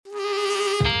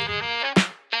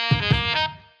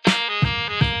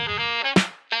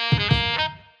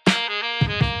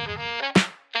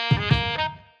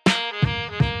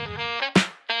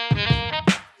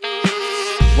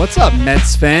up,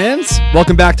 Mets fans?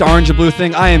 Welcome back to Orange and Blue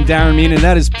Thing. I am Darren Mean, and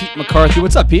that is Pete McCarthy.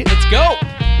 What's up, Pete? Let's go.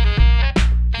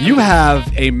 You have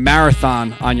a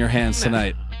marathon on your hands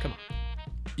tonight. Come on.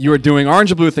 You are doing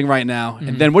Orange and Blue Thing right now,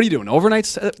 and then what are you doing?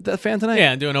 Overnights at the fan tonight?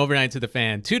 Yeah, I'm doing overnight to the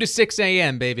fan. 2 to 6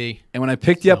 a.m., baby. And when I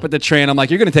picked you up at the train, I'm like,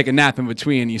 you're going to take a nap in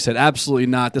between. You said, absolutely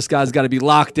not. This guy's got to be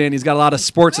locked in. He's got a lot of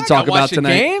sports to talk about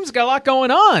tonight. Games, got a lot going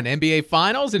on. NBA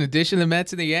Finals, in addition to the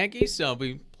Mets and the Yankees, so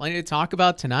we plenty to talk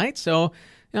about tonight. So,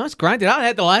 let's grind it out. I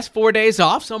had the last 4 days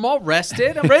off, so I'm all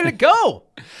rested. I'm ready to go.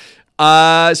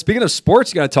 Speaking of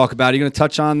sports, you got to talk about. Are you going to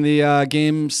touch on the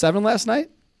Game 7 last night?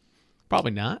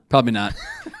 Probably not. Probably not.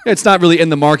 It's not really in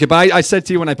the market, but I said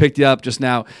to you when I picked you up just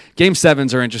now, Game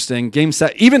 7s are interesting.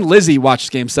 Even Lizzie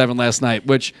watched Game 7 last night,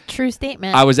 which true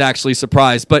statement. I was actually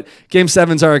surprised. But Game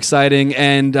 7s are exciting,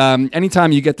 and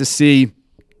anytime you get to see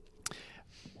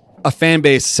a fan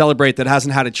base celebrate that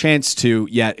hasn't had a chance to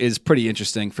yet is pretty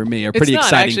interesting for me, or pretty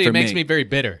exciting for me. It makes me very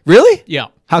bitter. Really? Yeah.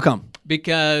 How come?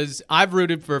 Because I've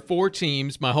rooted for 4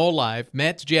 teams my whole life: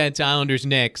 Mets, Jets, Islanders,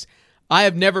 Knicks. I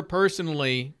have never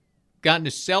personally gotten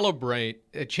to celebrate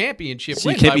a championship So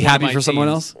win. you can't be by one happy of my for someone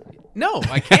teams. else? No,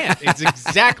 I can't. It's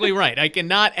exactly right. I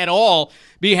cannot at all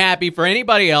be happy for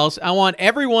anybody else. I want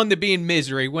everyone to be in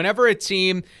misery. Whenever a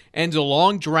team ends a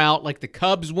long drought, like the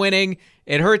Cubs winning,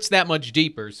 it hurts that much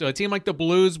deeper. So a team like the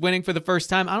Blues winning for the first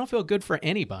time, I don't feel good for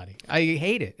anybody. I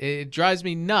hate it. It drives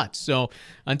me nuts. So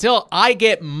until I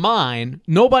get mine,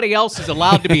 nobody else is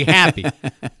allowed to be happy. All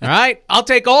right? I'll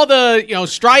take all the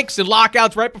strikes and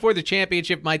lockouts right before the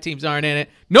championship if my teams aren't in it.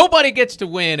 Nobody gets to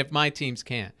win if my teams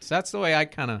can't. So that's the way I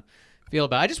kind of feel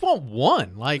about it. I just want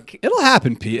one. Like, it'll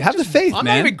happen, Pete. Have the faith, I'm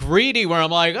man. not even greedy where I'm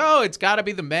like, oh, it's got to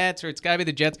be the Mets or it's got to be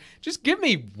the Jets. Just give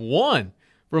me one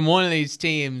from one of these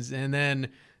teams, and then,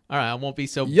 all right, I won't be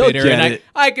so bitter. And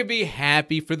I could be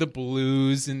happy for the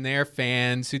Blues and their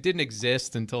fans who didn't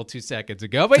exist until 2 seconds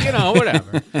ago, but,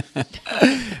 whatever.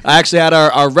 I actually had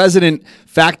our resident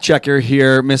fact checker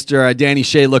here, Mr. Danny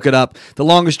Shea, look it up. The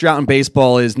longest drought in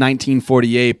baseball is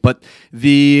 1948, but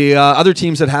the other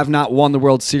teams that have not won the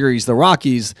World Series, the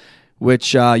Rockies,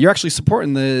 which you're actually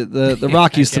supporting the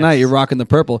Rockies tonight. You're rocking the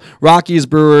purple. Rockies,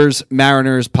 Brewers,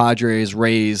 Mariners, Padres,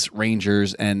 Rays,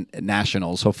 Rangers, and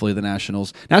Nationals. Hopefully the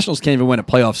Nationals. Nationals can't even win a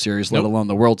playoff series, let alone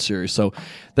the World Series. So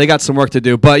they got some work to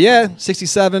do. But yeah,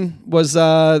 67 was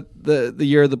the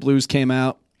year the Blues came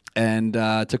out. And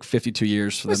it took 52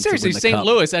 years for them to win the St. Cup.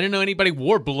 Louis, I didn't know anybody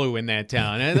wore blue in that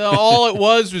town. And all it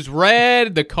was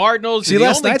red. The Cardinals are the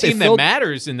only team that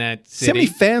matters in that city. See how many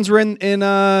fans were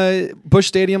in Busch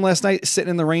Stadium last night sitting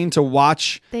in the rain to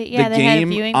watch the game? They had a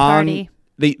viewing party.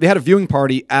 They had a viewing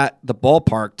party at the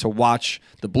ballpark to watch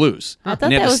the Blues. I thought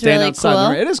that was really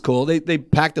cool. It is cool. They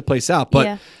packed the place out.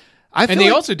 But they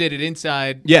also did it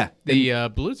inside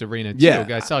the Blues arena, too. Yeah.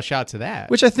 I saw shots of that.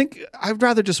 Which I think I'd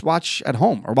rather just watch at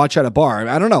home or watch at a bar.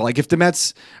 I don't know. Like, if the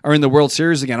Mets are in the World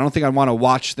Series again, I don't think I'd want to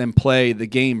watch them play the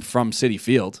game from Citi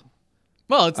Field.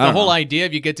 Well, it's the whole idea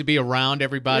of you get to be around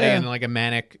everybody in like a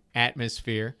manic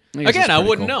atmosphere. Again, I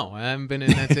wouldn't know. I haven't been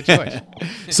in that situation.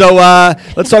 So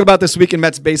let's talk about this week in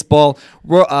Mets baseball.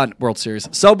 World Series.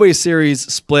 Subway Series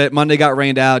split. Monday got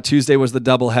rained out. Tuesday was the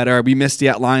doubleheader. We missed the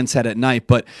at Lions Head at night.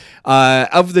 But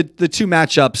of the two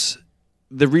matchups,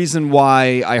 the reason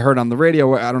why I heard on the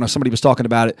radio, I don't know, somebody was talking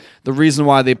about it, the reason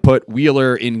why they put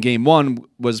Wheeler in game 1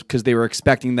 was because they were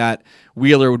expecting that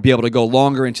Wheeler would be able to go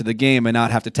longer into the game and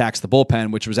not have to tax the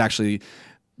bullpen, which was actually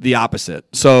the opposite.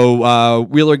 So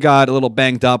Wheeler got a little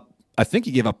banged up. I think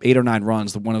he gave up 8 or 9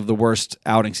 runs, one of the worst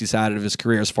outings he's had of his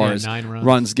career as far as 9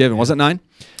 runs given. Was it 9?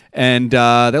 And they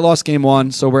lost game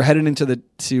 1, so we're heading into the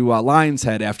Lions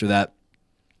Head after that.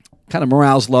 Kind of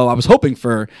morale's low. I was hoping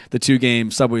for the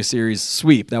 2-game Subway Series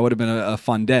sweep. That would have been a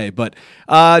fun day. But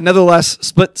nevertheless,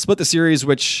 split the series,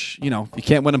 which, if you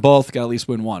can't win them both, you got to at least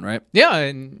win one, right? Yeah,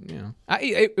 and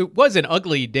it was an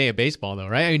ugly day of baseball, though,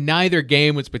 right? I mean, neither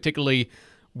game was particularly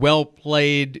well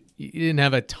played. You didn't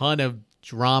have a ton of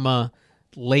drama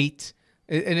late.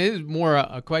 And it is more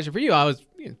a question for you. I was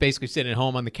basically sitting at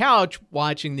home on the couch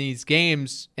watching these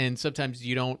games, and sometimes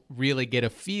you don't really get a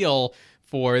feel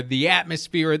for the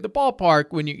atmosphere at the ballpark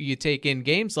when you take in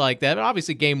games like that. But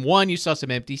obviously, game 1, you saw some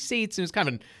empty seats. It was kind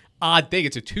of an odd thing.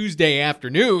 It's a Tuesday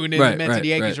afternoon, and the Mets and the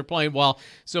Yankees are playing while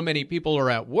so many people are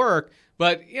at work.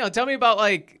 But tell me about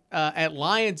at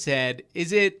Lions Head.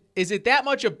 Is it that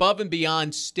much above and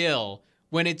beyond still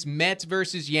when it's Mets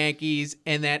versus Yankees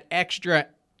and that extra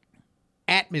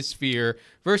atmosphere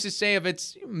versus, say, if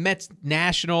it's Mets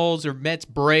Nationals or Mets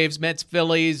Braves, Mets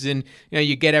Phillies, and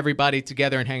you get everybody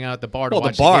together and hang out at the bar to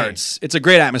watch the game? It's a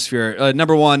great atmosphere.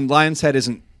 Number one, Lions Head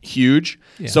isn't huge.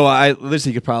 So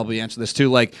Lizzie could probably answer this too.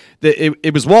 Like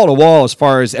it was wall to wall as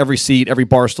far as every seat, every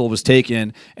bar stool was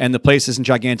taken, and the place isn't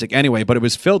gigantic anyway. But it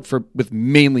was filled with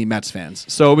mainly Mets fans.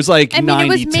 So it was like 90-10. it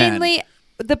was mainly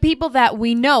the people that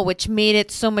we know, which made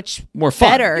it so much more fun.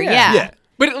 better. Yeah.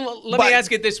 But let me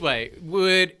ask it this way: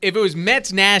 if it was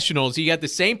Mets Nationals, you got the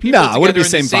same people together it wouldn't be in the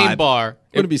same same vibe. bar.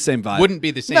 Wouldn't be the same vibe. Wouldn't be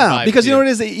the same no, vibe. because you know what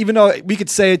it is? Even though we could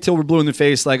say it till we're blue in the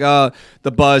face, like,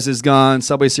 the buzz is gone,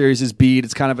 Subway Series is beat,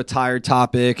 it's kind of a tired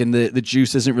topic, and the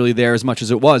juice isn't really there as much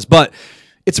as it was. But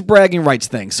it's a bragging rights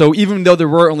thing. So even though there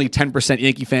were only 10%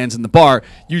 Yankee fans in the bar,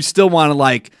 you still want to,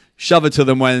 like, shove it to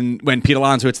them when Pete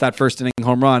Alonso hits that first inning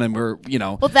home run, and we're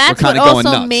that's kind what of going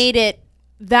also nuts. made it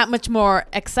that much more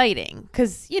exciting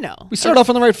because we started off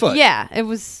on the right foot. Yeah, it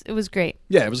was great.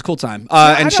 Yeah, it was a cool time.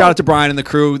 And shout out to Brian and the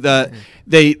crew.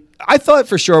 I thought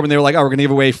for sure when they were like, "Oh, we're gonna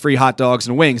give away free hot dogs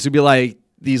and wings," it'd be like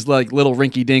these like little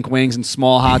rinky dink wings and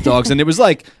small hot dogs, and it was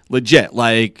like legit,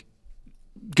 like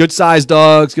good sized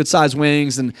dogs, good sized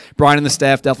wings, and Brian and the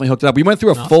staff definitely hooked it up. We went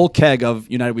through a full keg of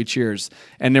United We Cheers,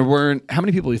 and there weren't how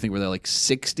many people do you think were there? Like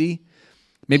 60.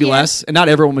 Maybe less, and not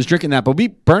everyone was drinking that, but we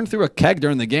burned through a keg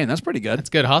during the game. That's pretty good. That's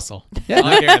good hustle. Yeah, I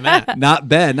like hearing that. Not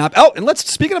bad. And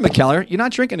speaking of McKellar, you're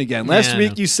not drinking again. Last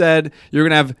week you said you're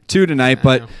gonna have 2 tonight,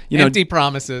 but empty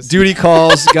promises. Duty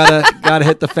calls. gotta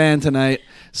hit the fan tonight.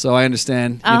 So I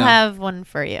understand. I'll have one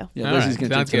for you. Yeah, All Lizzie's right,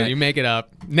 gonna sounds drink good. You make it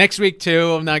up. Next week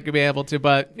too, I'm not gonna be able to,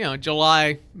 but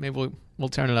July maybe we'll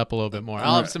turn it up a little bit more.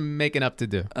 I'll have some making up to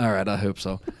do. All right, I hope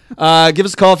so. Give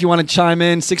us a call if you want to chime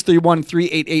in.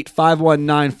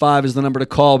 631-388-5195 is the number to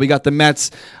call. We got the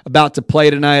Mets about to play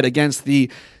tonight against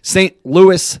the St.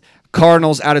 Louis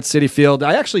Cardinals out at Citi Field.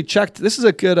 I actually checked. This is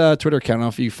a good Twitter account. I don't know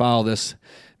if you follow this,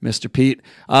 Mr. Pete.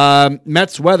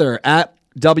 Mets weather at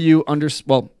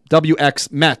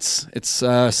WX Mets. It's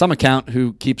some account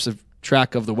who keeps a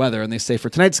track of the weather, and they say for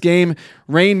tonight's game,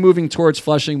 rain moving towards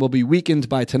Flushing will be weakened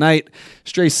by tonight.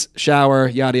 Stray shower,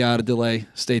 yada yada, delay.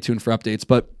 Stay tuned for updates,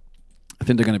 but I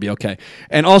think they're going to be okay.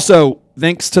 And also,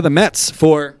 thanks to the Mets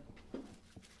for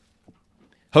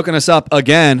hooking us up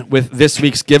again with this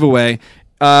week's giveaway.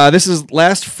 This is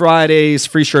last Friday's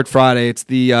Free Shirt Friday. It's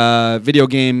the video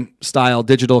game style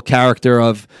digital character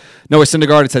of Noah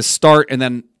Syndergaard. It says start, and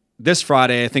then this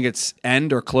Friday, I think it's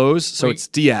end or close, so it's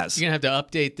Diaz. You're going to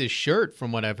have to update this shirt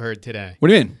from what I've heard today. What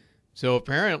do you mean? So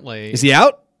apparently... Is he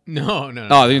out? No.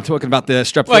 Oh, you're talking about the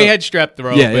strep throat. Well, he had strep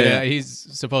throat, Yeah. He's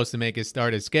supposed to make his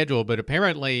start as scheduled, but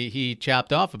apparently he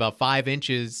chopped off about 5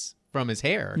 inches from his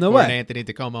hair. No way. way. Anthony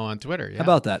Tacoma on Twitter. Yeah. How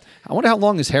about that? I wonder how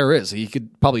long his hair is. He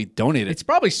could probably donate it. It's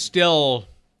probably still...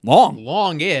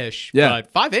 long-ish, Yeah.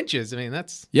 but 5 inches, I mean,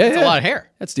 that's a a lot of hair.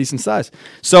 That's decent size.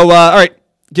 So, all right.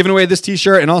 Giving away this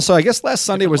T-shirt, and also I guess last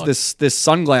Sunday was this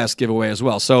sunglass giveaway as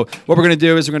well. So what we're going to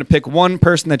do is we're going to pick one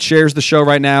person that shares the show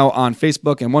right now on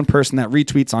Facebook and one person that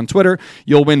retweets on Twitter.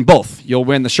 You'll win both. You'll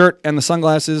win the shirt and the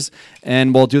sunglasses,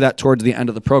 and we'll do that towards the end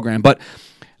of the program. But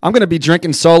I'm going to be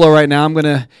drinking solo right now. I'm going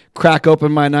to crack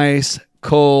open my nice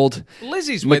cold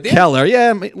Lizzie's with you. McKellar.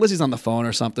 Yeah, Lizzie's on the phone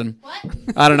or something. What?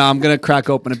 I don't know. I'm going to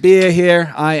crack open a beer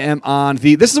here. I am on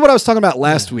this is what I was talking about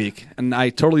last week, and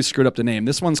I totally screwed up the name.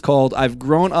 This one's called I've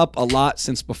Grown Up a Lot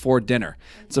Since Before Dinner.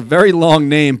 It's a very long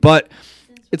name, but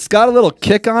it's got a little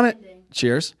kick on it.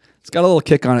 Cheers. It's got a little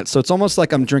kick on it, so it's almost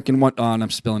like I'm drinking one. Oh, and I'm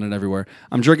spilling it everywhere.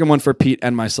 I'm drinking one for Pete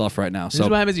and myself right now. This is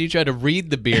what happens if you try to read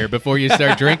the beer before you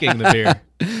start drinking the beer.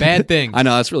 Bad thing. I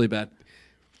know, that's really bad.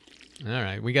 All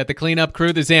right, we got the cleanup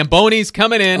crew, the Zambonis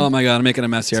coming in. Oh my God, I'm making a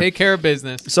mess here. Take care of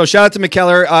business. So shout out to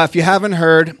McKellar. If you haven't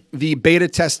heard, the beta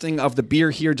testing of the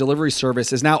Beer Here delivery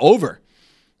service is now over.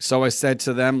 So I said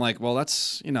to them, like, well, that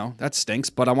stinks,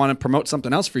 but I want to promote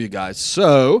something else for you guys.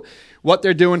 So what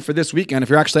they're doing for this weekend, if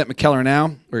you're actually at McKellar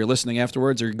now, or you're listening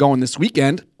afterwards, or you're going this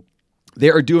weekend, they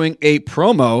are doing a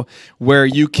promo where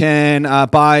you can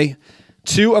buy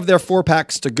 2 of their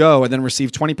 4-packs to go and then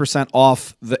receive 20%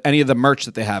 off any of the merch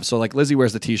that they have. So like Lizzie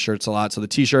wears the T-shirts a lot. So the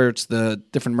T-shirts, the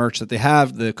different merch that they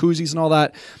have, the koozies and all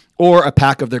that, or a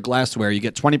pack of their glassware. You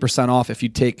get 20% off if you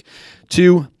take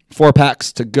 2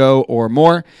 4-packs to go or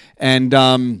more. And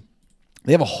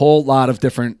they have a whole lot of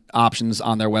different options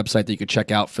on their website that you could check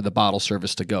out for the bottle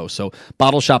service to go. So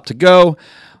bottle shop to go.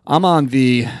 I'm on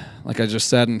like I just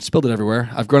said, and spilled it everywhere.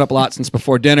 I've grown up a lot since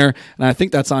before dinner, and I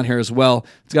think that's on here as well.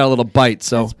 It's got a little bite,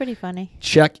 so That's pretty funny.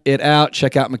 check it out.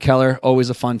 Check out McKellar. Always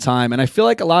a fun time. And I feel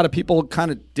like a lot of people kind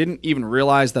of didn't even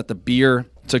realize that the beer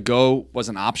to go was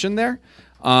an option there.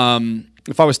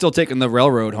 If I was still taking the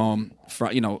railroad home,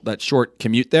 that short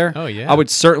commute there, Oh, yeah. I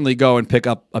would certainly go and pick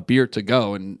up a beer to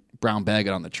go and brown bag it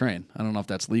on the train. I don't know if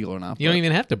that's legal or not. You don't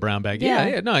even have to brown bag.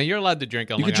 Yeah. No, you're allowed to drink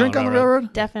on You Long could drink on Island the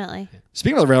railroad? Definitely.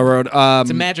 Speaking of the railroad,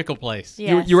 It's a magical place.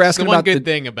 Yes. you were It's asking the one about good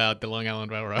thing about the Long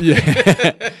Island Railroad.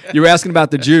 You were asking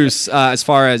about the juice as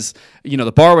far as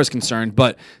the bar was concerned,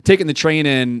 but taking the train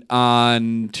in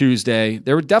on Tuesday,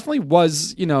 there definitely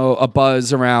was a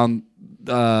buzz around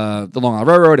the Long Island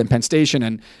Railroad and Penn Station,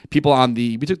 and people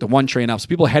we took the one train up, so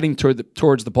people heading towards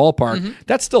the ballpark.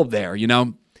 That's still there,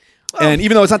 And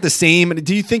even though it's not the same,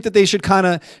 do you think that they should kind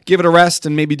of give it a rest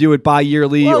and maybe do it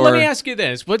bi-yearly? Well, or let me ask you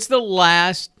this: what's the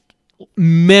last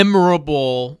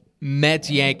memorable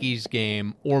Mets-Yankees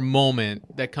game or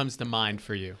moment that comes to mind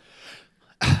for you?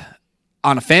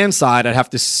 On a fan side, I'd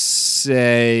have to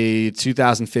say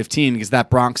 2015 because that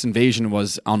Bronx invasion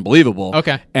was unbelievable.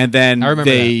 Okay. And then I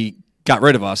remember they got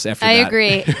rid of us after I that.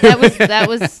 agree. That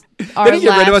was our They didn't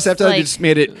get rid of us last, after that. They just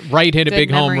made it. Wright hit a Good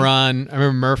big memory. home run. I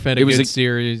remember Murph had a was good a-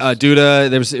 series.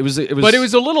 Duda. It was. But it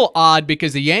was a little odd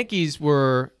because the Yankees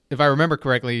were, if I remember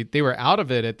correctly, they were out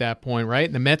of it at that point, right?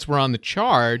 And the Mets were on the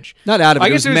charge. Not out of it. I It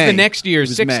guess was it was May. the next year, It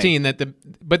was 16,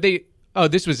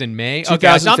 this was in May.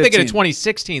 Okay, so I'm thinking of 2015.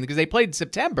 2016 because they played in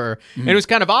September, and it was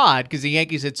kind of odd because the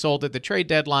Yankees had sold at the trade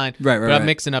deadline. Right, But I'm right.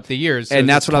 mixing up the years. So And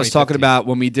it's that's what I was talking 2015. about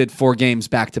when we did 4 games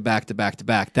back to back to back to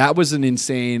back. That was an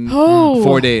insane Oh.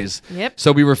 4 days. Yep.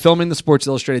 So we were filming the Sports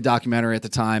Illustrated documentary at the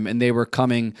time, and they were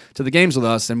coming to the games with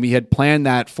us, and we had planned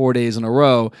that 4 days in a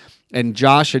row. And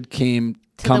Josh had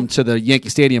come to the Yankee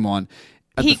Stadium on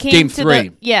He came game to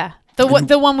 3.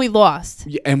 the one we lost.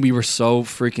 Yeah, and we were so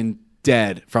freaking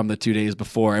dead from the 2 days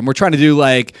before, and we're trying to do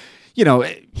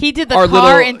He did the our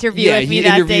car little- interview with me he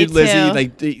that interviewed day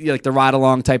Lizzie, too. like the ride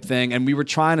along type thing, and we were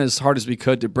trying as hard as we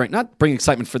could to not bring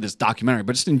excitement for this documentary,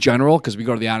 but just in general because we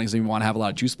go to the outings and we want to have a lot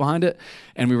of juice behind it,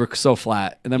 and we were so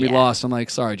flat, and then we Yeah. lost. I'm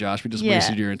like, sorry, Josh, we just Yeah.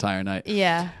 wasted your entire night.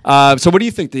 Yeah. So what do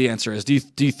you think the answer is? Do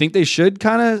you think they should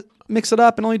kind of mix it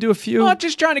up and only do a few? Well, I'm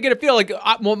just trying to get a feel.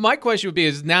 Well, my question would be: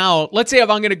 is now, let's say if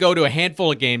I'm going to go to a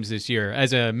handful of games this year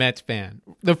as a Mets fan,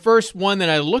 the first one that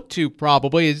I look to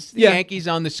probably is the Yeah. Yankees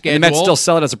on the schedule. And the Mets still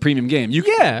sell it as a premium game.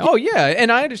 Yeah. Oh, yeah.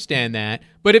 And I understand that.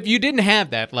 But if you didn't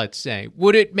have that, let's say,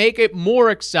 would it make it more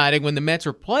exciting when the Mets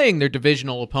are playing their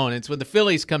divisional opponents, when the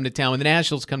Phillies come to town, when the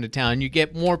Nationals come to town, you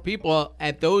get more people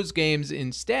at those games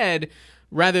instead,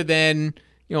 rather than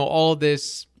all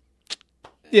this.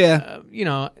 Yeah.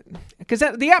 Because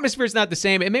the atmosphere is not the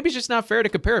same, and maybe it's just not fair to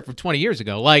compare it from 20 years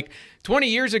ago. Like 20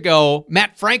 years ago,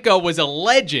 Matt Franco was a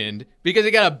legend because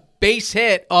he got a base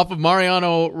hit off of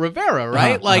Mariano Rivera,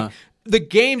 right? The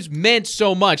games meant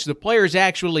so much. The players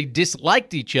actually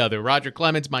disliked each other. Roger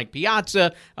Clemens, Mike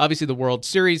Piazza, obviously the World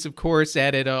Series, of course,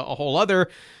 added a whole other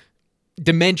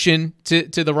dimension to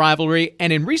the rivalry.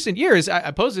 And in recent years,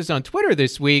 I posted this on Twitter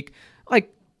this week,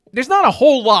 there's not a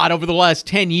whole lot over the last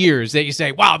 10 years that you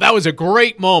say, wow, that was a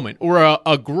great moment or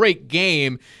a great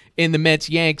game in the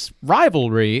Mets-Yanks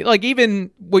rivalry.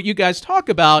 Even what you guys talk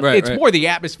about, it's more the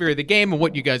atmosphere of the game and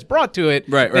what you guys brought to it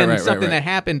than something that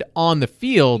happened on the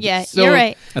field. Yeah, so you're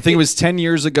right. I think it was 10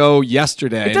 years ago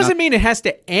yesterday. It doesn't mean it has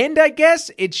to end, I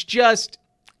guess. It's just,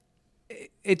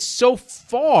 it's so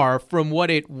far from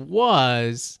what it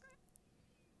was.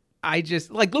 I just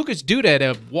Lucas Duda had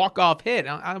a walk-off hit.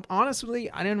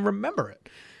 Honestly, I didn't remember it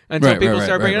until people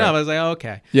started bringing it up. I was like, oh,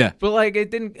 okay, yeah, but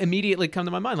it didn't immediately come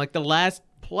to my mind. The last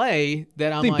play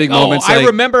that I'm big moments, I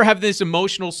remember having this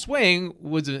emotional swing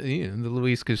was the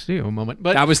Luis Castillo moment.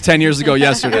 But that was 10 years ago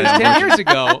yesterday. It was 10 years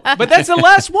ago. But that's the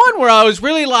last one where I was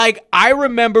really I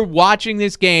remember watching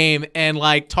this game and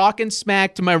talking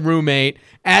smack to my roommate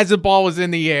as the ball was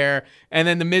in the air, and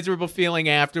then the miserable feeling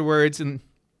afterwards. And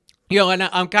and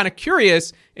I'm kind of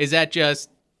curious, is that just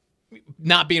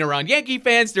not being around Yankee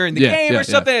fans during the game or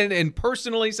something, and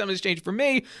personally something's changed for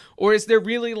me, or is there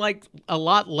really a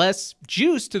lot less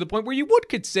juice to the point where you would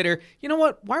consider,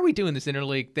 why are we doing this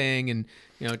interleague thing, and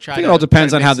try. I think it all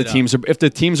depends on how the teams are. If the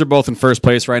teams are both in first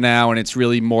place right now, and it's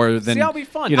really more than, that'll be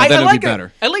fun. then it'll be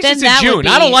better. At least Then it's in that would June. be-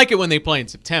 I don't like it when they play in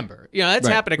September. That's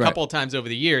Right, happened a couple of times over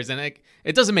the years, and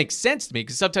it doesn't make sense to me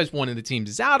because sometimes one of the teams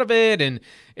is out of it, and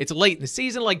it's late in the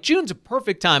season. June's a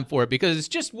perfect time for it because it's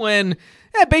just when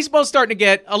baseball's starting to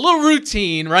get a little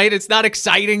routine, right? It's not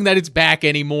exciting that it's back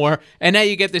anymore, and now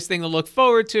you get this thing to look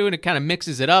forward to, and it kind of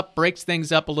mixes it up, breaks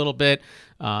things up a little bit,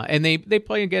 and they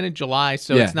play again in July,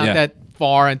 so it's not that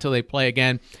far until they play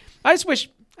again. I wish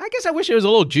there was a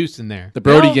little juice in there. The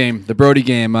Brody game,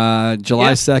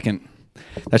 July 2nd.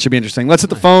 That should be interesting. Let's hit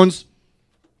the phones.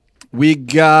 We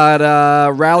got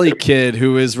Rally Kid,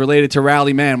 who is related to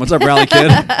Rally Man. What's up, Rally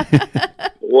Kid?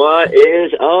 What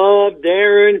is up,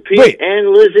 Darren, Pete, Wait. and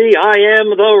Lizzie? I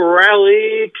am the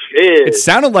Rally Kid. It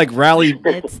sounded like Rally.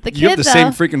 It's the You have kid, the though. same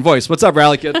freaking voice. What's up,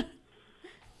 Rally Kid?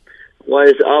 What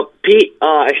is up, Pete?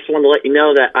 I just wanted to let you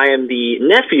know that I am the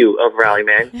nephew of Rally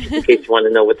Man, just in case you want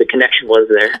to know what the connection was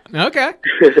there. Okay.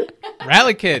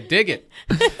 Rally Kid, dig it.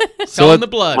 So Tell it- him the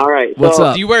blood. All right. What's so,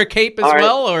 up? Do you wear a cape as All right.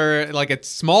 well, or like a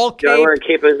small Do I cape? wear a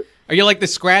cape as- Are you like the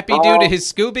Scrappy dude to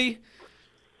his Scooby?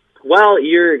 Well,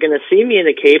 you're going to see me in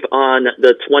a cape on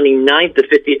the 29th, the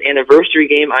 50th anniversary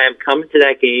game. I am coming to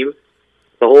that game.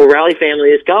 The whole Rally family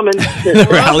is coming.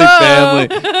 Rally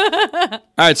family. All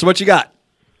right, so what you got?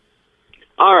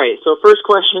 All right, so first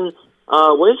question,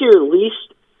 what is your least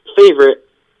favorite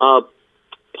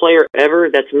player ever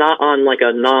that's not on like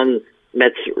a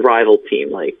non-Mets rival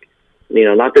team? Like, you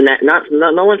know, not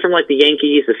no one from like the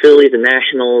Yankees, the Phillies, the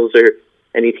Nationals, or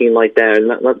any team like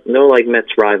that. No like Mets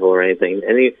rival or anything.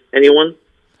 Anyone?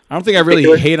 I don't think I really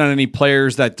Particular? hate on any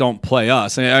players that don't play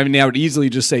us. I mean, I would easily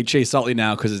just say Chase Utley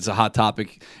now because it's a hot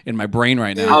topic in my brain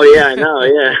right now. Oh yeah, I know,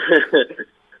 yeah.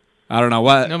 I don't know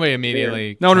what. Nobody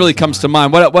immediately. No one really comes to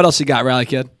mind. What else you got, Rally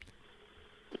Kid?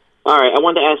 All right, I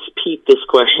wanted to ask Pete this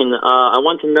question. I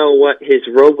want to know what his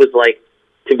road was like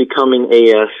to becoming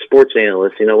a sports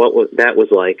analyst. You know, what that was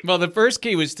like. Well, the first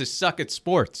key was to suck at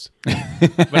sports.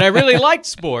 But I really liked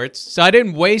sports, so I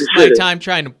didn't waste my time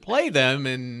trying to play them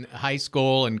in high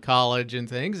school and college and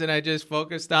things, and I just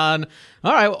focused on,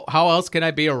 all right, how else can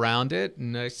I be around it?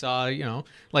 And I saw, you know,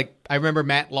 like I remember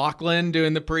Matt Laughlin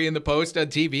doing the pre and the post on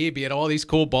TV, be at all these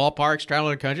cool ballparks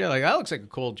traveling the country. Like, that looks like a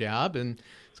cool job, and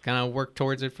kind of work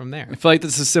towards it from there. I feel like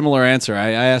this is a similar answer.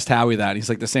 I asked Howie that. He's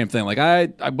like the same thing. Like, I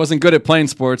wasn't good at playing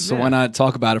sports, so why not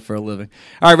talk about it for a living?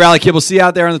 All right, Rally Kid, we'll see you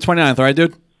out there on the 29th. All right,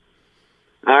 dude?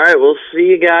 All right, we'll see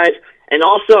you guys. And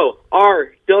also,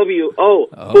 RWO Oh,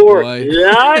 for boy.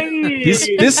 life.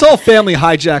 This whole family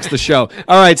hijacks the show.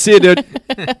 All right, see you, dude.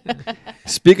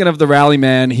 Speaking of the Rally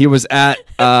Man, he was at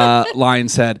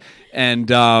Lion's Head. And,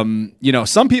 you know,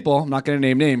 some people, I'm not going to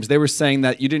name names, they were saying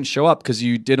that you didn't show up because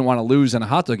you didn't want to lose in a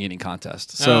hot dog eating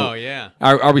contest. So Oh, yeah.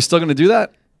 are we still going to do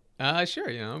that? Sure,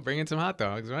 you know, bring in some hot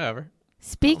dogs, whatever.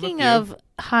 Speaking I'll look of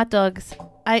hot dogs,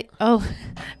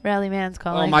 Rally Man's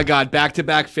calling. Oh, my God.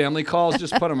 Back-to-back family calls.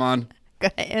 Just put them on.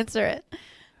 Gotta answer it.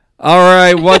 All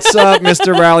right. What's up,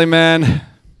 Mr. Rally Man?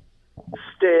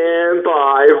 Stand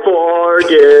by,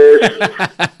 Vargas.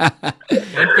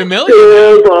 Familiar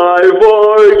Stand by,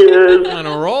 Vargas. on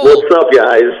a roll. What's up,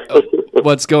 guys?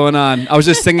 What's going on? I was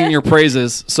just singing your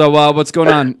praises. So what's going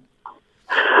on?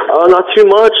 Not too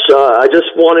much. I just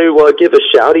want to give a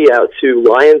shout-out to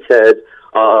Lion's Head,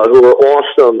 who were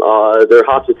awesome. Their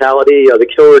hospitality, the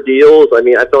killer deals. I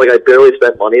mean, I felt like I barely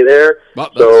spent money there.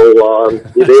 Well, So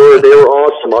they were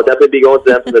awesome. I'll definitely be going to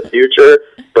them in the future.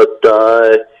 But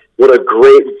what a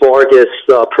great Vargas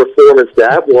performance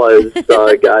that was,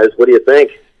 guys. What do you think?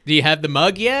 Do you have the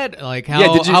mug yet? Like,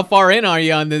 Yeah, did you- how far in are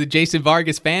you on the Jason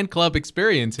Vargas fan club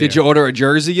experience here? Did you order a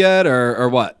jersey yet or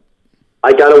what?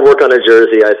 I got to work on a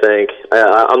jersey. I think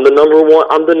I'm the number one.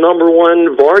 I'm the number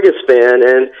one Vargas fan,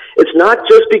 and it's not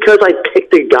just because I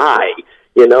picked a guy.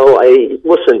 You know,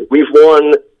 listen. We've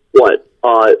won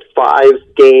 5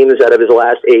 games out of his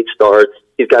last 8 starts.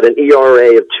 He's got an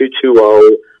ERA of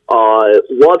 2.20.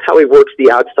 Love how he works the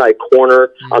outside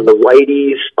corner on the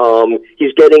righties.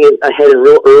 He's getting ahead in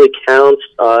real early counts.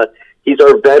 He's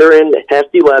our veteran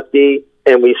hefty lefty,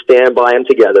 and we stand by him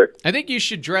together. I think you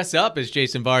should dress up as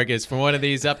Jason Vargas for one of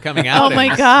these upcoming Oh outings.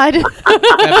 my God.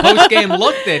 That post-game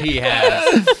look that he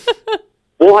has.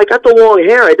 Well, I got the long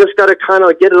hair. I just got to kind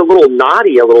of get it a little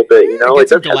knotty a little bit, you know. Get It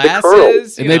some does have the curl.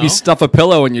 glasses. And you maybe know. stuff a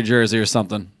pillow in your jersey or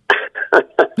something. So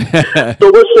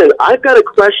listen, I've got a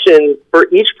question for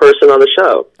each person on the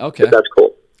show. Okay. If that's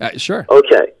cool. Sure.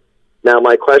 Okay. Now,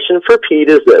 my question for Pete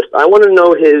is this. I want to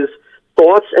know his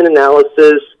thoughts and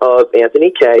analysis of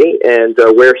Anthony Kay and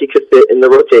where he could fit in the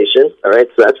rotation. All right,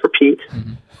 so that's for Pete.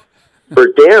 For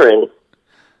Darren,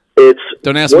 it's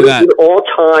Don't ask what me is that. your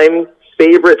all-time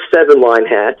favorite 7-line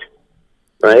hat,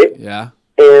 right? Yeah.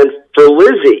 And for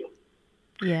Lizzie,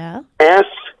 Yeah.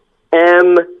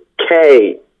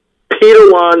 FMK, Pete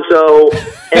Alonso,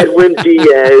 Edwin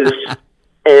Diaz,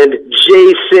 and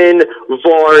Jason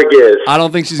Vargas. I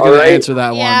don't think she's going All to right. answer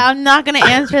that Yeah, one. I'm not gonna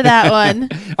answer that one.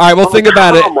 All right, well, think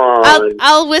about it. Come All on.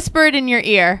 I'll whisper it in your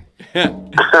ear.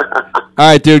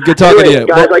 right, dude. Good talking to Anyway, you.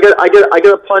 guys, Well- I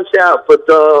got to punch out, but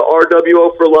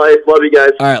RWO for life. Love you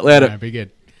guys. all right, later. All right, be good.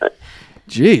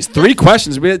 Jeez, 3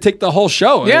 questions. We had to take the whole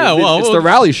show. Yeah, well, it's the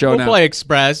rally show we'll now. play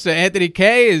Express. Anthony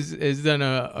Kay is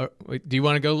done wait, do you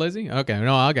want to go, Lizzie? Okay,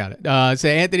 no, I got it. So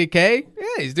Anthony Kay, yeah,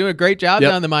 he's doing a great job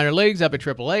down in the minor leagues, up at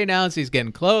AAA now, so he's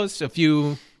getting close. A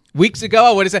few weeks ago,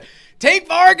 I would have said, take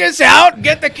Vargas out and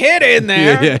get the kid in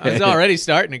there. I was already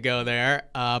starting to go there.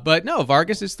 But no,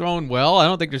 Vargas is throwing well. I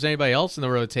don't think there's anybody else in the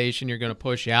rotation you're going to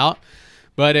push out.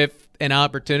 But if an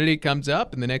opportunity comes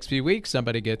up in the next few weeks,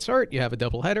 somebody gets hurt, you have a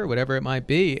doubleheader, whatever it might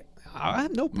be, I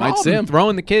have no problem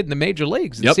throwing the kid in the major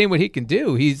leagues and seeing what he can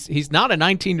do. He's not a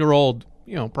 19-year-old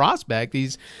prospect.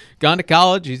 He's gone to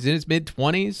college. He's in his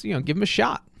mid-20s. Give him a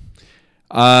shot.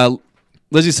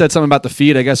 Lizzie said something about the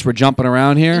feed. I guess we're jumping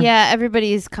around here. Yeah,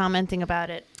 everybody's commenting about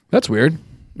it. That's weird.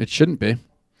 It shouldn't be.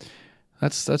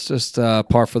 That's just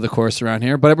par for the course around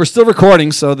here. But we're still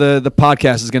recording, so the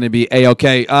podcast is going to be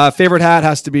A-okay. Favorite hat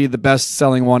has to be the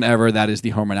best-selling one ever. That is the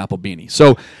Homer and Apple beanie.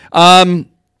 So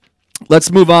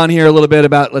let's move on here a little bit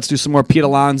let's do some more Pete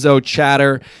Alonso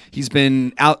chatter. He's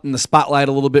been out in the spotlight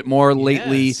a little bit more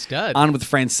lately. Stud. On with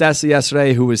Francesa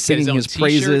yesterday, who was singing his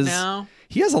praises. Now.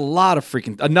 He has a lot of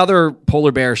another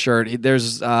polar bear shirt.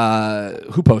 There's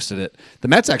who posted it? The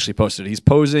Mets actually posted it. He's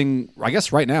posing, I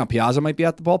guess right now. Piazza might be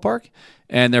at the ballpark,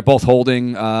 and they're both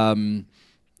holding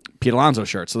Pete Alonso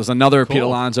shirts. So there's another Pete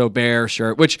Alonso bear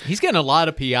shirt, which he's getting a lot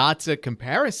of Piazza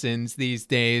comparisons these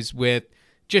days with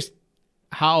just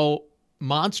how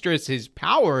monstrous his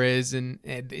power is and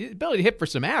the ability to hit for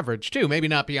some average too. Maybe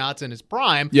not Piazza in his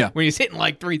prime when he's hitting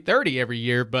like 330 every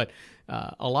year, but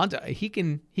Alonso, he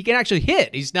can actually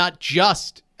hit. He's not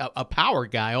just a power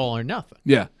guy, all or nothing.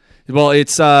 Yeah. Well,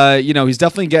 it's he's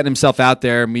definitely getting himself out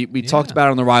there. We talked about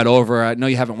it on the ride over. I know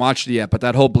you haven't watched it yet, but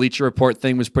that whole Bleacher Report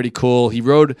thing was pretty cool. He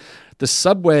rode the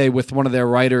subway with one of their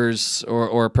writers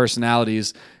or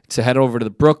personalities to head over to the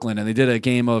Brooklyn, and they did a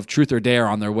game of Truth or Dare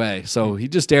on their way. So he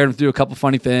just dared him through a couple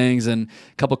funny things and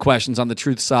a couple questions on the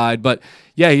truth side. But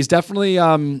yeah, he's definitely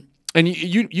and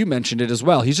you mentioned it as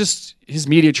well. His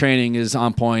media training is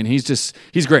on point.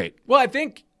 He's great. Well, I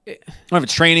think I don't know if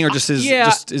it's training or just his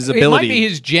ability. It might be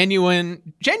his genuineness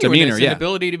demeanor, and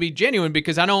ability to be genuine,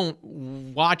 because I don't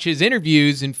watch his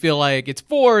interviews and feel like it's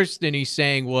forced and he's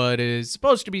saying what is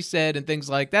supposed to be said and things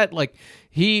like that. Like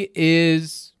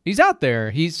he's out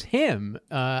there. He's him.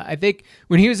 I think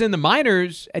when he was in the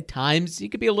minors, at times he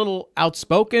could be a little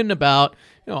outspoken about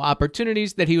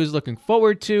opportunities that he was looking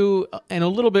forward to, and a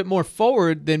little bit more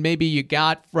forward than maybe you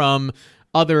got from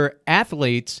other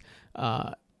athletes.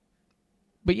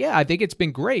 But yeah, I think it's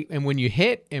been great. And when you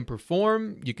hit and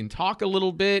perform, you can talk a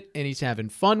little bit, and he's having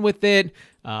fun with it.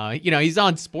 He's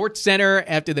on SportsCenter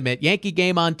after the Met-Yankee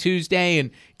game on Tuesday,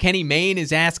 and Kenny Mayne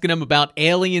is asking him about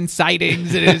alien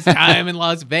sightings at his time in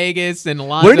Las Vegas. And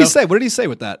Alonso, what did he say? What did he say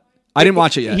with that? I didn't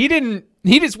watch it yet. He didn't.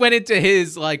 He just went into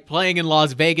his playing in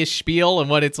Las Vegas spiel and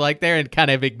what it's like there, and kind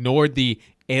of ignored the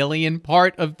alien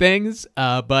part of things.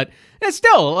 But it's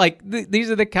still these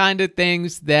are the kind of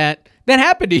things that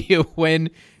happen to you when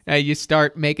you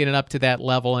start making it up to that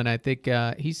level. And I think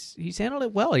he's handled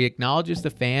it well. He acknowledges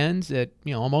the fans at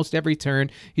almost every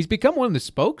turn. He's become one of the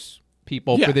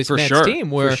spokespeople for this Mets team,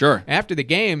 where after the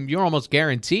game you're almost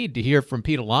guaranteed to hear from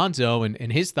Pete Alonso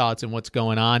and his thoughts on what's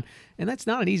going on. And that's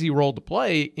not an easy role to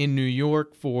play in New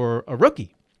York for a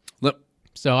rookie.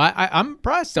 So I'm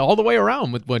impressed all the way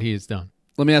around with what he has done.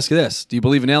 Let me ask you this. Do you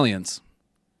believe in aliens?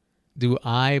 Do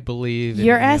I believe in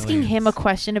You're aliens? asking him a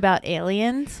question about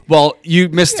aliens? Well, you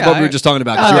missed what we were just talking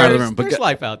about because you're out of the room. There's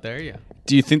life out there, yeah.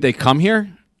 Do you think they come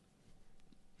here?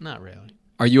 Not really.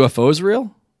 Are UFOs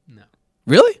real? No.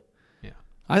 Really? Yeah.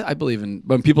 I believe in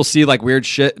when people see weird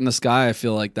shit in the sky. I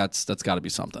feel like that's got to be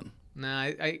something. No,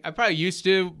 I probably used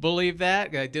to believe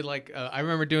that. I did I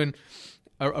remember doing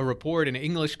a report in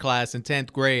English class in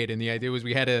 10th grade, and the idea was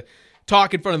we had to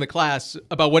talk in front of the class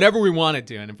about whatever we wanted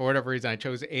to, and for whatever reason I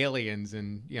chose aliens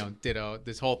and did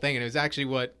this whole thing, and it was actually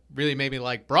what really made me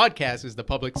like broadcast is the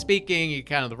public speaking, you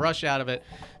kind of the rush out of it.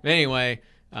 But anyway,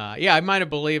 I might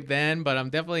have believed then, but I'm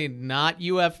definitely not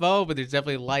UFO, but there's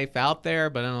definitely life out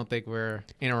there, but I don't think we're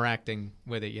interacting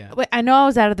with it yet. Wait, I know I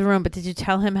was out of the room, but did you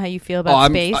tell him how you feel about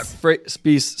space?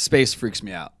 Space freaks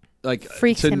me out.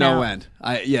 Freaks to him no out.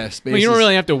 end. Space. Well, you don't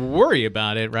really have to worry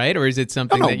about it, right? Or is it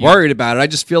something I'm not worried about it. I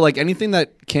just feel like anything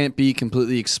that can't be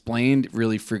completely explained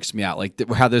really freaks me out.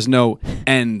 How there's no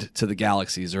end to the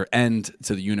galaxies or end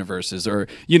to the universes, or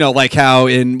how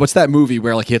in what's that movie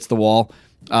where he hits the wall?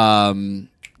 Jim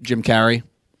Carrey.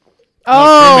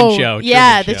 Oh, Truman Show.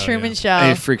 yeah, the Show, Truman yeah.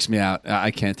 Show. It freaks me out. I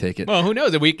can't take it. Well, who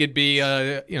knows? We could be,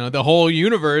 the whole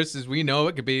universe as we know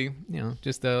it could be,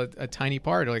 just a tiny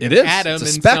part, like It an is. atom It's a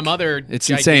and speck. some other. It's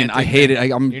insane. I hate it.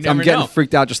 I'm You never getting know.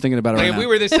 freaked out just thinking about it Like right if now. we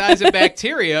were the size of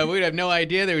bacteria, we'd have no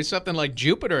idea there was something like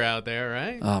Jupiter out there,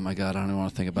 right? Oh my god, I don't even want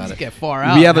to think about it. Get far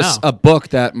out. We have now. a book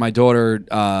that my daughter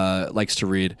likes to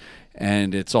read,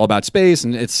 and it's all about space,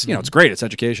 and it's it's great. It's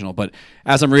educational, but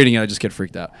as I'm reading it, I just get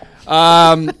freaked out.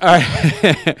 All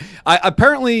right.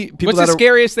 Apparently, people What's that the are,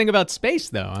 scariest thing about space,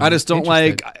 though? I just don't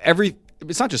like interested.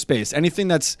 It's not just space. Anything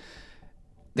that's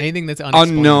anything that's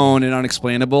unexplainable. unknown and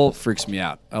unexplainable freaks me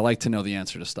out. I like to know the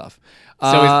answer to stuff.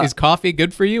 So is coffee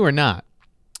good for you or not?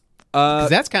 Uh, Because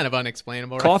that's kind of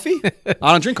unexplainable. Right? coffee?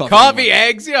 I don't drink coffee. Coffee, anymore.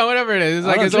 eggs, whatever it is. It's I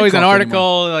like don't it's drink always an coffee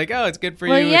article like, oh, it's good for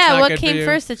Well, you. it's yeah, not what good for came you.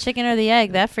 first, the chicken or the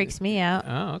egg? That freaks me out.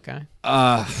 Oh, okay.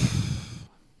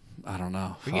 I don't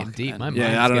know. We're getting Fuck, deep. man. My Yeah,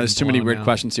 mind's I don't know. There's getting too many blown weird now.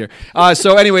 questions here.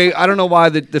 So anyway, I don't know why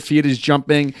the feed is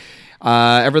jumping.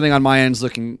 Everything on my end's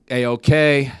looking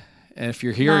A-okay. And if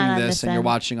you're hearing Not on this this and you're end.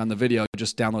 watching on the video,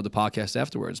 just download the podcast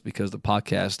afterwards because the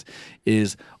podcast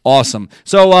is awesome.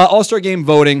 So All-Star Game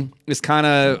voting is kind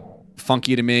of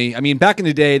funky to me. I mean, back in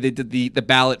the day, they did the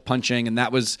ballot punching, and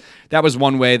that was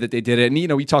one way that they did it.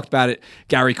 And we talked about it,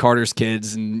 Gary Carter's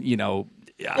kids, and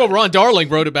Well, Ron Darling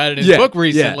wrote about it in his Yeah, book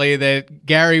recently that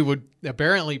Gary would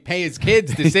apparently pay his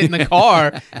kids to sit in the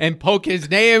car and poke his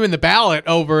name in the ballot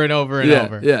over and over and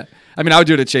over. Yeah. I mean, I would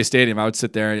do it at Chase Stadium. I would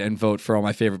sit there and vote for all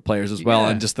my favorite players as well,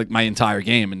 Yeah. and just like my entire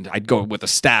game. And I'd go with a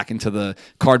stack into the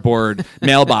cardboard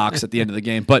mailbox at the end of the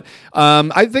game. But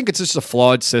I think it's just a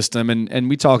flawed system, and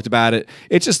we talked about it.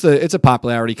 It's just it's a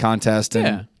popularity contest, and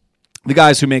Yeah. the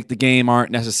guys who make the game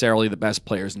aren't necessarily the best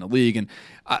players in the league. And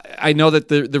I know that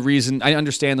the reason, I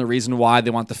understand the reason why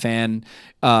they want the fan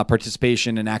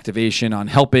participation and activation on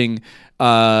helping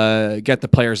get the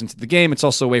players into the game. It's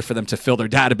also a way for them to fill their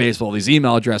database with all these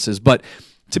email addresses. But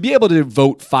to be able to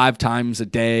vote 5 times a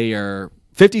day or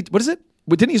 50, what is it?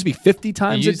 Didn't it used to be 50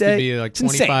 times It used a day? to be like It's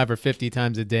insane. 25 or 50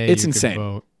 times a day. It's you could insane.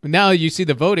 vote. Now you see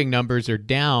the voting numbers are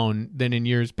down than in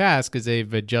years past because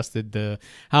they've adjusted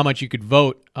how much you could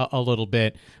vote a little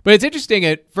bit. But it's interesting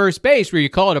at first base where you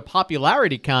call it a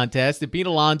popularity contest. Pete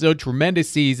Alonso, tremendous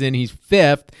season. He's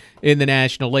 5th in the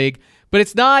National League. But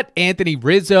it's not Anthony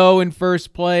Rizzo in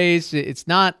first place. It's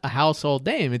not a household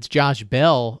name. It's Josh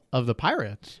Bell of the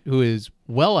Pirates, who is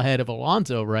well ahead of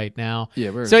Alonso right now. Yeah,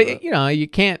 where so is that? you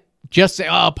can't just say,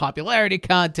 oh, popularity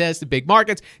contest, the big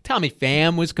markets. Tommy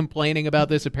Pham was complaining about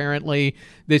this apparently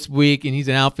this week, and he's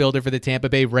an outfielder for the Tampa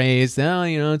Bay Rays. Oh,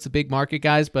 it's the big market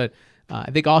guys, but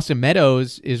I think Austin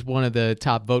Meadows is one of the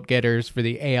top vote getters for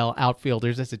the AL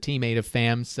outfielders. That's a teammate of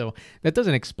Pham's, so that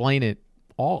doesn't explain it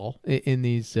all in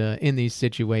these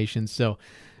situations. So,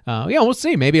 we'll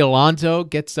see. Maybe Alonso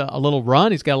gets a little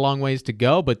run. He's got a long ways to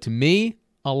go, but to me,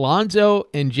 Alonso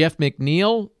and Jeff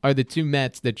McNeil are the 2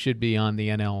 Mets that should be on the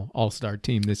NL All-Star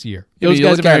team this year. Yeah, Those you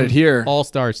guys look have at been it here.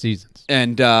 All-Star seasons.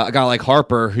 And a guy like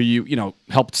Harper, who you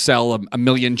helped sell a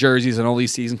million jerseys and all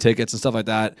these season tickets and stuff like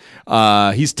that.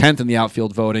 He's 10th in the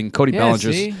outfield voting. Cody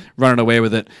Bellinger's see? running away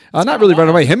with it. Not really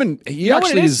running away. He You know what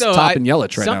actually it is though? top in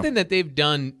Yelich right now. Something that they've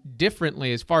done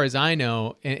differently, as far as I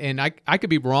know, and I could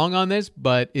be wrong on this,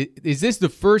 but is this the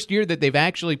first year that they've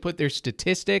actually put their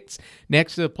statistics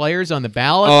next to the players on the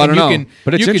ballot? Oh, I And don't you know. Can,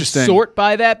 But it's you interesting. can sort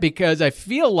by that because I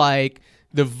feel like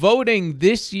the voting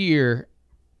this year,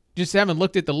 just haven't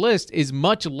looked at the list, is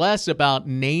much less about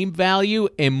name value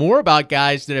and more about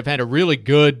guys that have had a really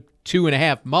good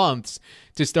 2.5 months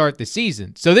to start the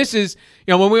season. So this is,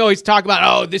 when we always talk about,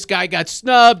 oh, this guy got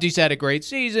snubbed, he's had a great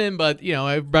season, but,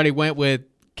 everybody went with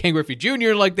Ken Griffey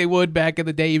Jr. like they would back in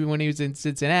the day, even when he was in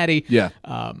Cincinnati. Yeah.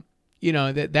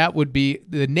 That would be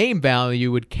the name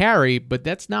value would carry, but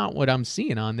that's not what I'm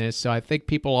seeing on this. So I think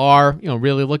people are,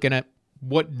 really looking at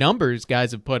what numbers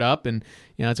guys have put up, and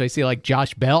so I see like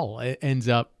Josh Bell ends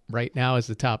up right now as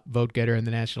the top vote getter in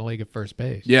the National League at first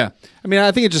base. Yeah. I mean,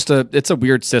 I think it's a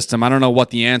weird system. I don't know what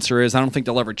the answer is. I don't think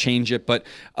they'll ever change it, but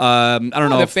I don't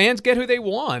know. The fans get who they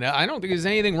want. I don't think there's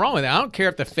anything wrong with it. I don't care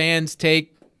if the fans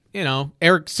take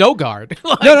Eric Sogard.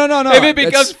 Like, No. If it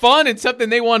becomes fun and something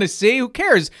they want to see, who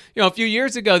cares? A few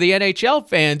years ago, the NHL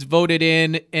fans voted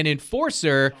in an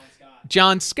enforcer,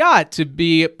 John Scott, to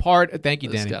be part. Thank you,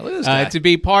 Danny. Look at this guy. To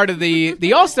be part of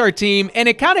the All-Star team, and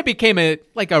it kind of became a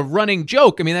running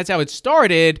joke. I mean, that's how it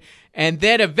started, And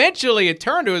then eventually it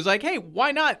turned to, it was like, hey,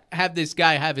 why not have this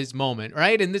guy have his moment,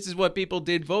 right? And this is what people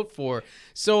did vote for.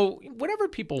 So whatever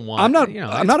people want. I'm not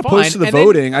it's opposed to the fine.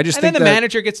 voting. I just and think then the that-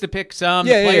 manager gets to pick some,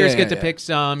 the players get to pick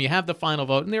some. You have the final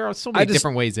vote, and there are so many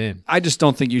different ways in. I just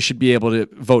don't think you should be able to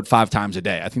vote 5 times a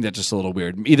day. I think that's just a little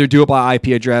weird. Either do it by IP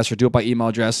address or do it by email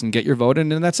address and get your vote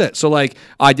in, and that's it. So like,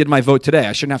 I did my vote today.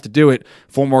 I shouldn't have to do it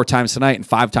 4 more times tonight and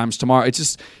 5 times tomorrow. It's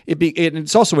just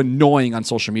it's also annoying on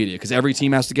social media because every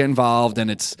team has to get involved,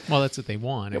 and it's Well, that's what they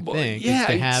want, I think, yeah, is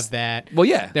to it's- have that, well,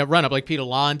 yeah. that run up. Like Pete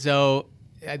Alonso,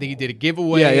 I think he did a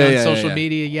giveaway on social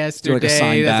media yesterday. Do like a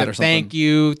sign bat That's or a something. thank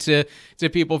you to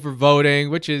people for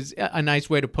voting, which is a nice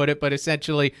way to put it. But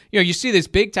essentially, you see this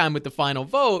big time with the final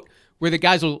vote where the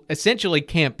guys will essentially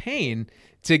campaign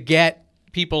to get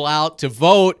people out to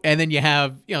vote, and then you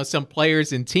have some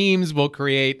players and teams will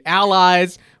create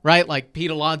allies, right? Like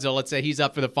Pete Alonso, let's say he's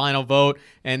up for the final vote,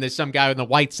 and there's some guy in the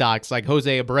White Sox like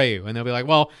Jose Abreu, and they'll be like,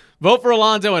 well, vote for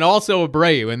Alonso and also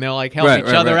Abreu, and they'll like help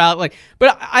each other out. Like,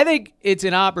 but I think it's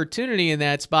an opportunity in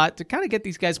that spot to kind of get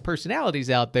these guys' personalities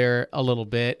out there a little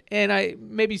bit. And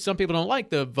maybe some people don't like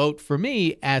the vote for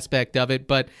me aspect of it,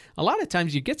 but a lot of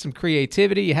times you get some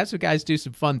creativity, you have some guys do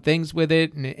some fun things with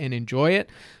it and enjoy it.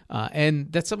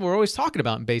 And that's something we're always talking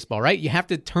about in baseball, right? You have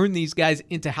to turn these guys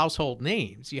into household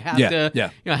names. You have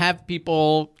to have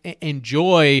people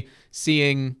enjoy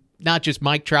seeing not just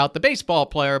Mike Trout, the baseball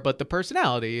player, but the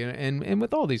personality, and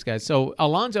with all these guys. So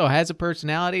Alonso has a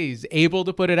personality. He's able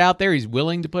to put it out there. He's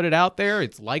willing to put it out there.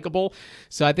 It's likable.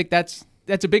 So I think that's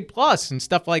a big plus. And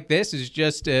stuff like this is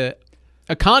just a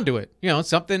conduit,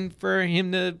 something for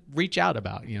him to reach out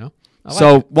about,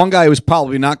 So one guy who was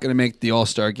probably not going to make the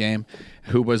All-Star game,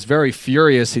 who was very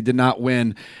furious he did not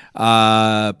win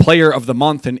Player of the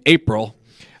Month in April,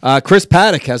 Chris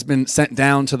Paddock has been sent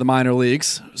down to the minor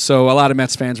leagues. So a lot of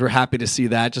Mets fans were happy to see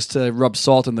that, just to rub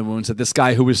salt in the wounds that this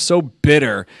guy who was so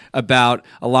bitter about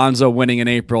Alonso winning in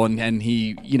April, and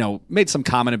he made some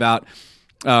comment about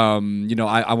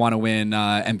I want to win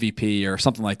MVP or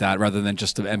something like that rather than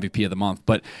just the MVP of the month.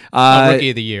 But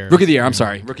Rookie of the Year. Rookie of the Year, I'm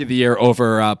sorry. Rookie of the Year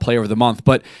over Player of the Month.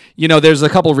 But, there's a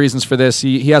couple of reasons for this.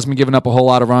 He hasn't been giving up a whole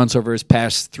lot of runs over his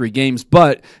past 3 games,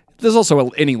 but there's also an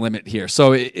inning limit here.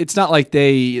 So it's not like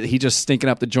he just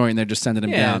stinking up the joint and they're just sending him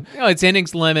down. It's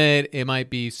innings limit. It might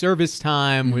be service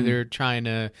time where they're trying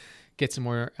to get some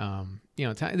more time.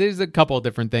 There's a couple of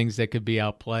different things that could be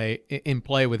in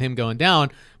play with him going down.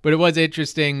 But it was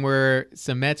interesting where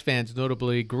some Mets fans,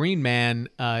 notably Green Man,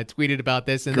 tweeted about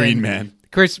this. And Green then Man.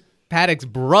 Chris Paddock's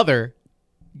brother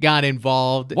got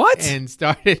involved. What? And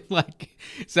started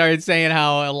saying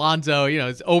how Alonso,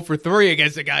 is 0 for 3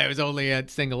 against a guy who was only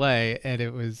at single A. And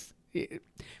it was...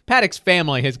 Paddock's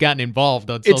family has gotten involved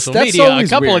on social media a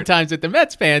couple of times with the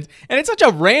Mets fans, and it's such a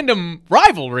random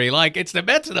rivalry. Like, it's the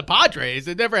Mets and the Padres.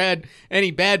 They've never had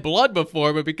any bad blood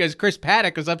before, but because Chris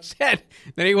Paddock was upset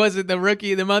that he wasn't the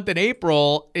Rookie of the Month in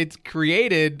April, it's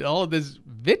created all of this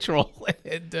vitriol.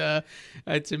 And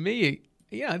to me,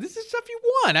 this is stuff you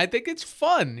want. I think it's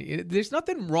fun. There's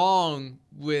nothing wrong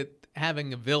with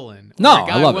having a villain. No, or a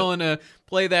guy I love willing to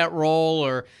play that role,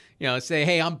 or say,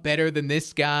 hey, I'm better than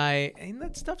this guy. And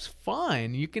that stuff's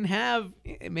fine. You can have,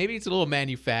 maybe it's a little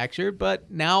manufactured, but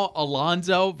now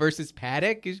Alonso versus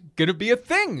Paddock is going to be a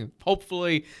thing,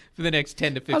 hopefully, for the next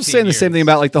 10 to 15 I was saying the same thing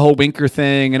about like the whole Winker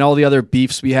thing and all the other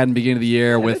beefs we had in the beginning of the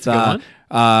year with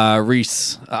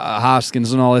Reese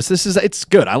Hoskins and all this. It's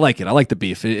good. I like it. I like the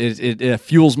beef. It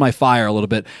fuels my fire a little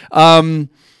bit.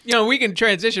 We can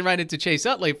transition right into Chase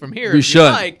Utley from here. We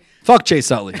should. Like. Fuck Chase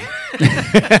Utley.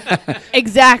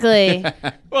 Exactly.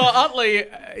 Well, Utley,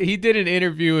 he did an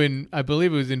interview I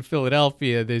believe it was in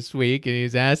Philadelphia this week, and he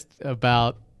was asked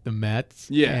about the Mets.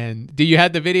 Yeah. And do you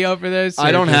have the video for this?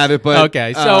 I don't have it, but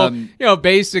okay. So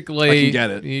basically, I can get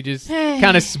it. He just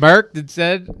kind of smirked and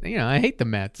said, I hate the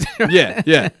Mets.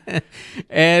 Yeah.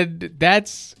 And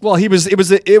that's It was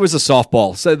a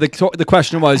softball. So the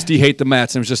question was, do you hate the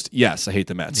Mets? And it was just, yes, I hate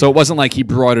the Mets. So it wasn't like he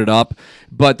brought it up.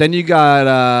 But then you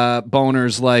got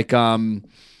boners like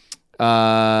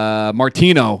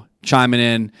Martino chiming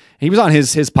in. He was on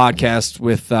his podcast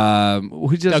with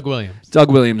Doug Williams.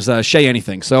 Doug Williams, Say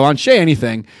Anything. So on Say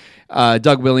Anything,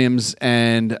 Doug Williams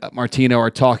and Martino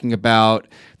are talking about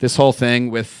this whole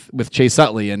thing with Chase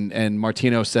Utley, and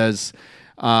Martino says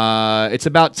it's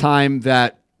about time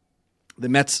that the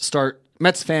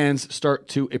Mets fans start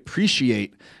to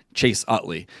appreciate Chase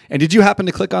Utley. And did you happen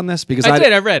to click on this? Because I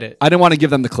did. I read it. I didn't want to give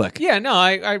them the click. Yeah, no,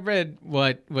 I read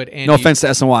what Andy. No offense to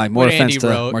SNY, more offense Andy to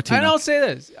wrote. Martino. And I'll say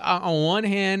this: on one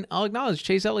hand, I'll acknowledge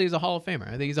Chase Utley is a Hall of Famer.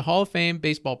 I think he's a Hall of Fame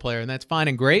baseball player, and that's fine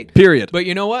and great. Period. But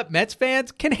you know what? Mets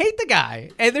fans can hate the guy,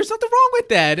 and there's nothing wrong with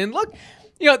that. And look,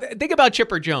 think about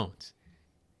Chipper Jones.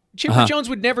 Chipper Jones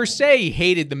would never say he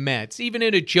hated the Mets, even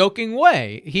in a joking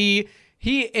way. He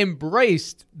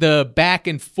embraced the back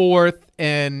and forth,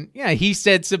 and he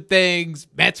said some things.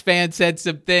 Mets fans said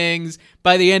some things.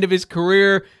 By the end of his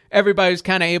career, everybody was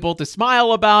kind of able to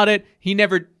smile about it.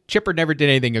 Chipper never did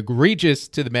anything egregious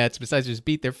to the Mets besides just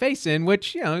beat their face in,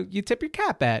 which you tip your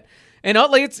cap at. And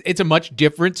Utley, it's a much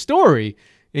different story.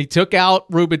 He took out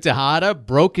Ruben Tejada,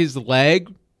 broke his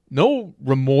leg. No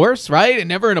remorse, right? And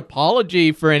never an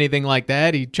apology for anything like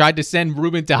that. He tried to send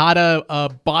Ruben Tejada a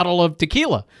bottle of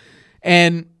tequila.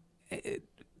 And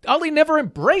Utley never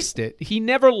embraced it. He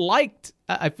never liked,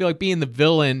 I feel like, being the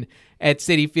villain at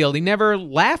Citi Field. He never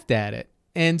laughed at it.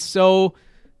 And so,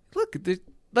 look,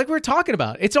 like we were talking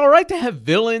about, it's all right to have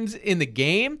villains in the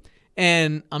game.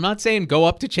 And I'm not saying go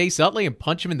up to Chase Utley and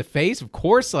punch him in the face. Of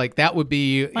course, like that would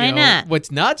be not?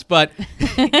 What's nuts. But, boo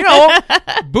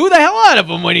the hell out of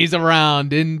him when he's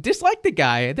around and dislike the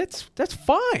guy. That's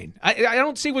fine. I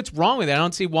don't see what's wrong with it. I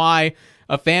don't see why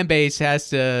a fan base has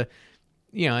to,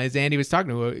 as Andy was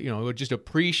talking about, just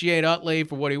appreciate Utley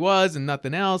for what he was and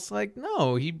nothing else. Like,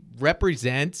 no, he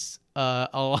represents a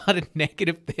lot of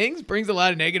negative things, brings a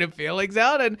lot of negative feelings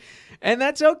out, and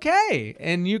that's okay.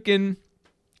 And you can,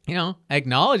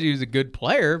 acknowledge he was a good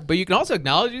player, but you can also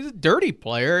acknowledge he was a dirty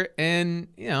player and,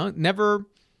 never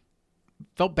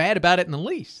felt bad about it in the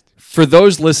least. For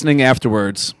those listening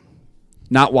afterwards,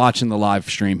 not watching the live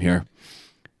stream here,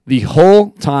 the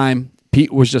whole time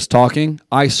Pete was just talking,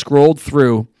 I scrolled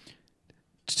through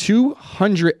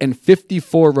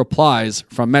 254 replies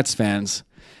from Mets fans,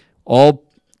 all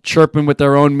chirping with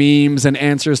their own memes and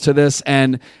answers to this,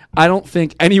 and I don't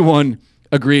think anyone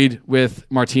agreed with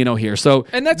Martino here. So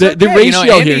and that's the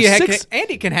ratio Andy here,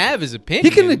 Andy can have his opinion. he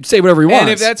can say whatever he wants. And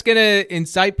if that's going to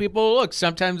incite people, look,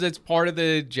 sometimes it's part of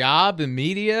the job, the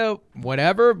media,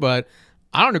 whatever, but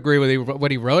I don't agree with what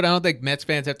he wrote. I don't think Mets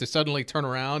fans have to suddenly turn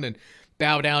around and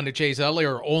bow down to Chase Utley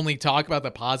or only talk about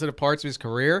the positive parts of his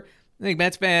career. I think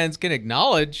Mets fans can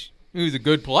acknowledge he was a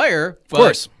good player, but of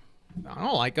course, I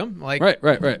don't like him. Like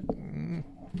right.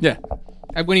 Yeah.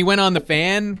 When he went on the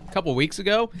Fan a couple weeks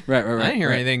ago, right. I didn't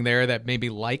hear anything there that made me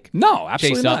like no,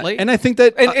 absolutely Chase not. Utley. And I think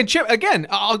that and Chip, again,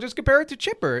 I'll just compare it to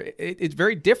Chipper. It's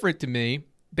very different to me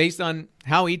based on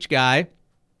how each guy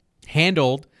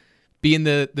handled being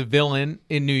the villain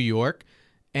in New York,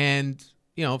 and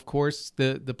of course,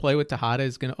 the play with Tejada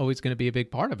is always going to be a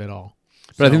big part of it all.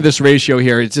 But I think this ratio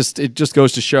here, it just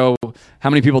goes to show how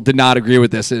many people did not agree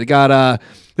with this. It got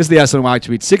this is the SNY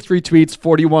tweet: 6 retweets,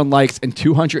 41 likes, and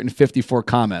 254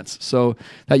 comments. So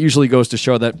that usually goes to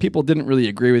show that people didn't really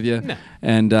agree with you,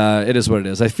 and it is what it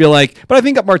is. I feel like, but I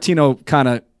think that Martino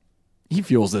he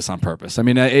fuels this on purpose. I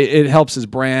mean, it helps his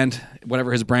brand,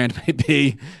 whatever his brand may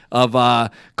be,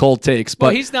 of cold takes.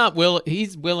 But he's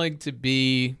willing to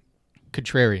be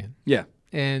contrarian. Yeah,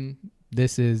 and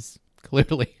this is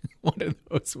clearly one of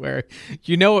those where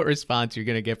what response you're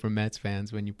going to get from Mets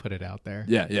fans when you put it out there.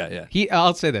 Yeah.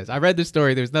 I'll say this. I read the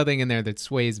story. There's nothing in there that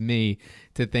sways me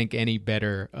to think any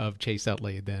better of Chase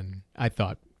Utley than I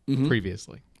thought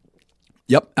previously.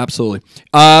 Yep, absolutely.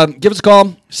 Give us a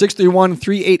call,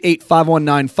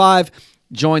 631-388-5195.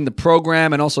 Join the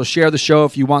program and also share the show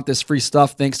if you want this free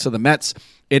stuff thanks to the Mets.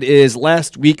 It is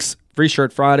last week's Free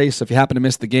Shirt Friday, so if you happen to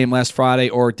miss the game last Friday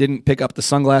or didn't pick up the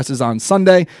sunglasses on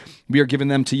Sunday, we are giving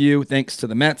them to you thanks to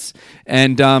the Mets.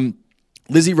 And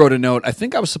Lizzie wrote a note. I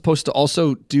think I was supposed to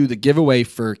also do the giveaway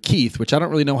for Keith, which I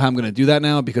don't really know how I'm going to do that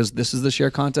now because this is the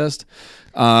share contest.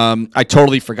 I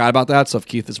totally forgot about that, so if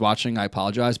Keith is watching, I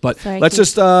apologize. But let's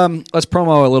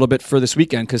promo a little bit for this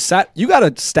weekend because you got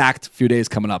a stacked few days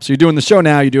coming up. So you're doing the show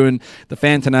now, you're doing the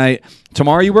Fan tonight.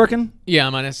 Tomorrow you working? Yeah,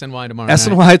 I'm on SNY tomorrow.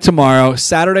 SNY tomorrow.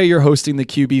 Saturday you're hosting the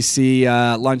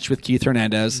QBC lunch with Keith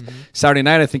Hernandez. Saturday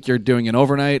night I think you're doing an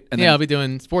overnight. And I'll be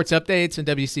doing sports updates on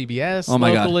WCBS God.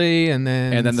 locally, and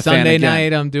then the Sunday Fan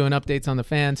night I'm doing updates on the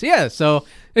Fan. So yeah, so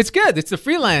it's good. It's the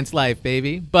freelance life,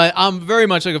 baby. But I'm very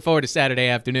much looking forward to Saturday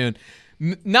afternoon.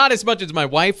 Not as much as my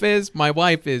wife is. My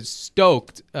wife is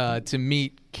stoked to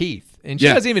meet Keith, and she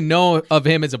doesn't even know of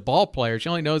him as a ball player. She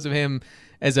only knows of him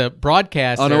as a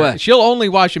broadcaster. Oh, no way. She'll only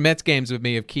watch the Mets games with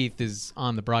me if Keith is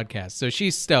on the broadcast. So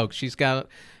she's stoked. She's got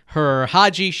her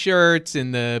Haji shirts,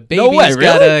 and the baby's No way, got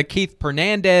really? a Keith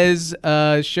Hernandez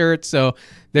shirt. So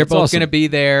they're That's both awesome. going to be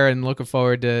there, and looking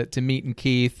forward to meeting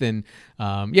Keith. And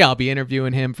I'll be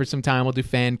interviewing him for some time. We'll do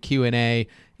fan Q&A.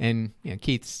 And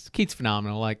Keith's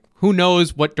phenomenal. Like, who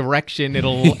knows what direction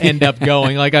it'll end up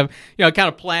going? Like, I'm kind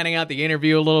of planning out the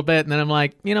interview a little bit, and then I'm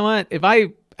like, you know what? If I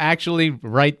actually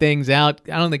write things out,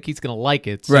 I don't think Keith's gonna like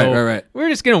it. So Right. we're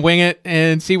just gonna wing it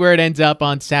and see where it ends up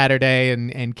on Saturday,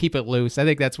 and keep it loose. I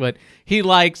think that's what he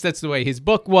likes. That's the way his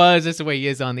book was. That's the way he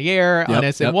is on the air on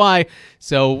Yep, SNY.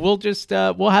 So we'll just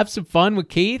we'll have some fun with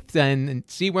Keith and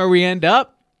see where we end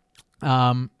up.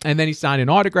 And then he's signing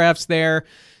autographs there.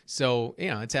 So,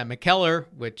 it's at McKellar,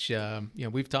 which,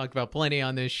 we've talked about plenty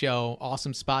on this show.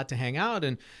 Awesome spot to hang out.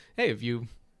 And, hey, if you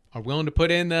are willing to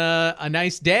put in a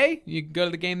nice day, you can go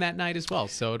to the game that night as well.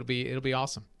 So it'll be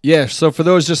awesome. Yeah, so for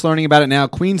those just learning about it now,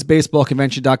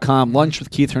 queensbaseballconvention.com, lunch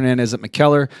with Keith Hernandez at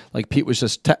McKellar, like Pete was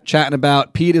just chatting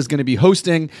about. Pete is going to be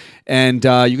hosting, and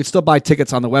you can still buy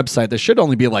tickets on the website. There should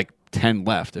only be like 10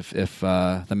 left if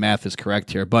the math is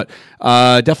correct here. But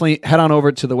definitely head on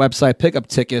over to the website, pick up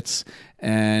tickets,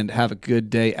 and have a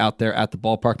good day out there at the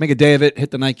ballpark. Make a day of it,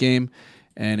 hit the night game,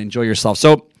 and enjoy yourself.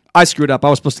 So I screwed up. I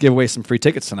was supposed to give away some free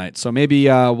tickets tonight. So maybe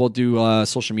we'll do a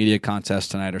social media contest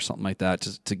tonight or something like that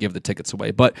to give the tickets away.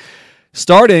 But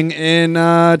starting in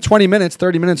 20 minutes,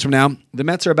 30 minutes from now, the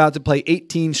Mets are about to play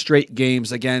 18 straight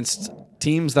games against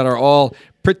teams that are all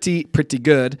pretty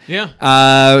good.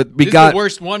 Yeah. We This got is the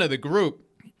worst one of the group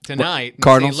tonight. In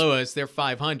Cardinals? St. Louis, they're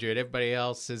 500. Everybody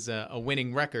else is a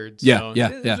winning record. Yeah, So yeah,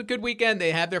 It yeah. was a good weekend.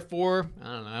 They had their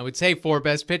I would say four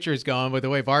best pitchers going, with the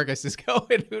way Vargas is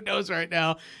going. Who knows right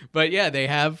now? But yeah, they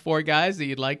have four guys that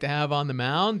you'd like to have on the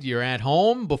mound. You're at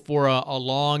home before a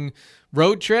long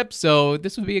road trip, so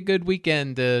this would be a good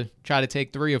weekend to try to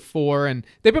take 3 of 4. And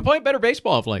they've been playing better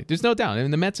baseball of late. There's no doubt. I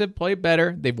mean, the Mets have played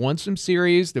better. They've won some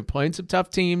series. They're playing some tough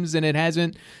teams, and it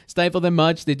hasn't stifled them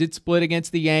much. They did split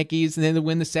against the Yankees, and then they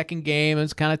win the second game. It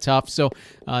was kind of tough. So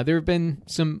there have been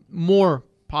some more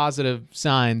positive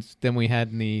signs than we had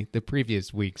in the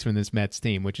previous weeks from this Mets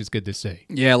team, which is good to see.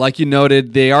 Yeah, like you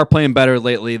noted, they are playing better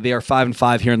lately. They are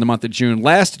 5-5 here in the month of June.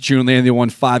 Last June, they only won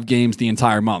 5 games the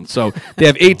entire month. So they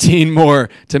have 18 more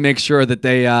to make sure that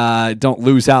they don't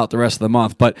lose out the rest of the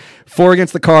month. But 4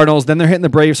 against the Cardinals. Then they're hitting the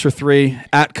Braves for 3,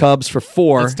 at Cubs for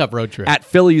 4. That's a tough road trip. At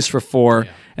Phillies for 4.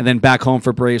 Yeah. And then back home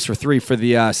for Braves for 3 for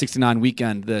the 69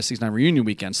 weekend, the 69 reunion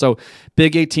weekend. So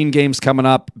big 18 games coming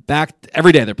up. Back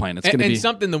every day they're playing. It's going to be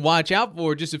something to watch out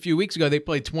for. Just a few weeks ago, they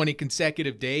played 20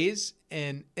 consecutive days,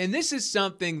 and this is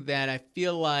something that I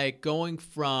feel like going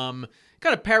from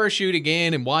kind of parachuting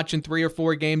in and watching 3 or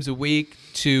 4 games a week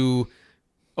to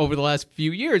over the last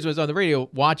few years, I was on the radio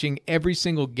watching every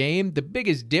single game. The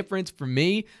biggest difference for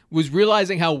me was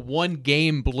realizing how one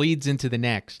game bleeds into the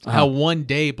next, how one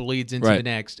day bleeds into the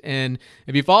next. And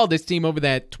if you follow this team over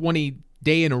that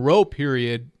 20-day-in-a-row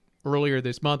period earlier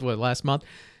this month, last month,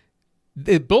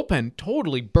 the bullpen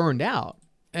totally burned out.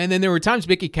 And then there were times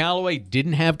Mickey Callaway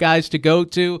didn't have guys to go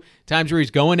to, times where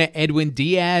he's going to Edwin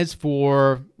Diaz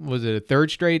for, was it a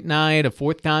 3rd straight night, a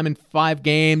 4th time in 5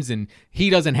 games, and he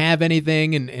doesn't have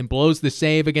anything and blows the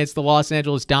save against the Los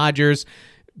Angeles Dodgers.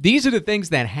 These are the things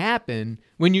that happen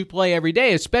when you play every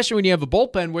day, especially when you have a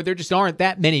bullpen where there just aren't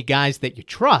that many guys that you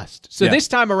trust. So this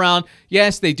time around,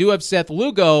 yes, they do have Seth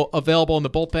Lugo available in the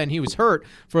bullpen. He was hurt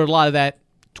for a lot of that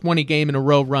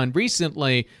 20-game-in-a-row run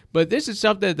recently, but this is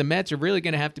something that the Mets are really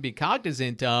going to have to be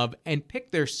cognizant of and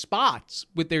pick their spots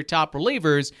with their top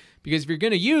relievers, because if you're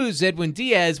going to use Edwin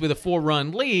Diaz with a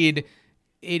 4-run lead,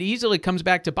 it easily comes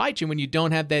back to bite you when you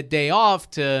don't have that day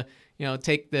off to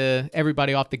take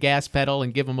everybody off the gas pedal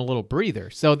and give them a little breather.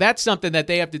 So that's something that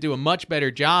they have to do a much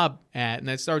better job at, and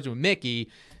that starts with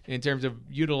Mickey in terms of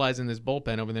utilizing this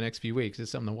bullpen over the next few weeks.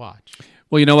 It's something to watch.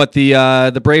 Well, you know what?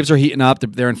 The Braves are heating up.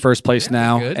 They're in first place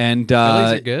now, good. and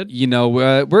Phillies are good.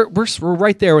 We're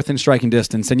right there within striking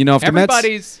distance. And if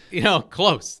everybody's the Mets,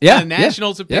 close. Yeah, the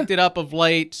Nationals have picked it up of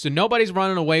late, so nobody's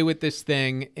running away with this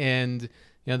thing. And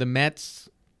the Mets,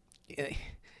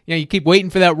 you keep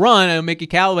waiting for that run, and Mickey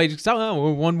Callaway just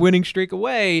we're one winning streak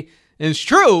away, and it's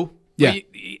true. Yeah.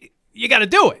 You got to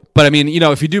do it. But I mean,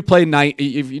 if you do play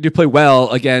well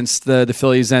against the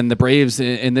Phillies and the Braves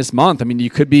in this month, I mean, you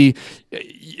could be.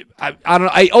 I don't know.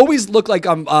 I always look like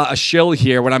I'm a shill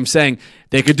here when I'm saying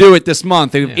they could do it this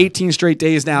month. They have 18 straight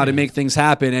days now to make things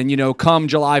happen, and come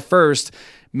July 1st,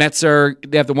 Mets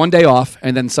they have the one day off,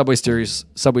 and then Subway Series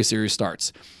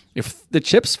starts. If the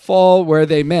chips fall where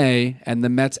they may, and the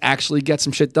Mets actually get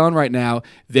some shit done right now,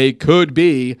 they could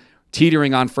be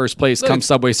teetering on first place come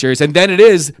Subway Series. And then it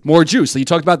is more juice. So you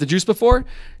talked about the juice before.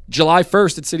 July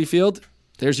 1st at Citi Field,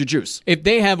 There's your juice. If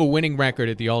they have a winning record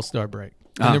at the All-Star break,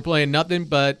 and they're playing nothing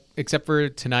but, except for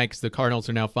tonight because the Cardinals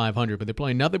are now 500, but they're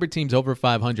playing nothing but teams over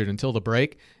 500 until the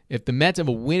break. If the Mets have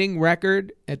a winning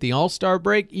record at the All-Star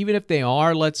break, even if they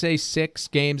are, let's say, 6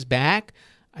 games back,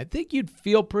 I think you'd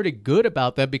feel pretty good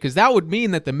about that because that would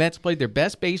mean that the Mets played their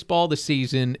best baseball this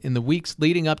season in the weeks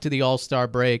leading up to the All-Star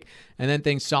break, and then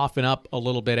things soften up a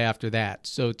little bit after that.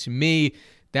 So to me,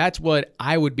 that's what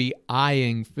I would be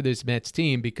eyeing for this Mets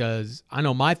team because I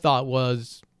know my thought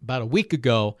was about a week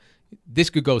ago, this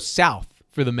could go south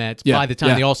for the Mets by the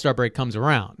time the All-Star break comes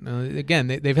around. Again,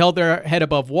 they've held their head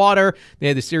above water. They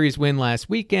had the series win last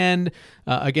weekend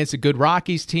against a good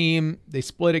Rockies team. They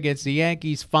split against the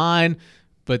Yankees, fine.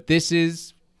 But this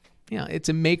is, it's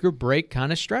a make or break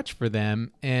kind of stretch for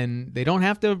them. And they don't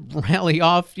have to rally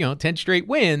off, 10 straight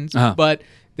wins, but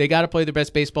they got to play their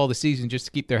best baseball this season just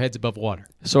to keep their heads above water.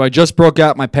 So I just broke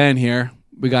out my pen here.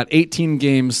 We got 18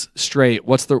 games straight.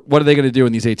 What are they going to do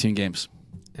in these 18 games?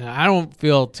 I don't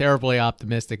feel terribly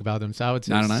optimistic about them, so I would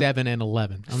say 9-9?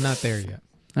 7-11. I'm not there yet.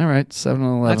 All right,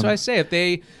 7-11. That's what I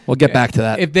say. We'll get back to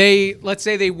that. If let's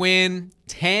say they win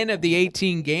 10 of the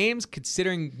 18 games,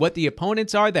 considering what the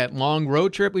opponents are, that long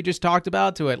road trip we just talked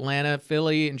about to Atlanta,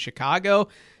 Philly, and Chicago,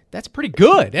 that's pretty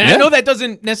good. And I know that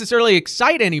doesn't necessarily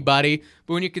excite anybody,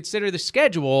 but when you consider the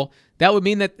schedule, that would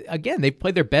mean that, again, they've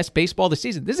played their best baseball this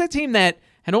season. This is a team that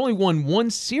had only won one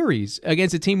series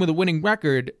against a team with a winning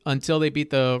record until they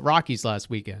beat the Rockies last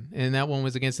weekend, and that one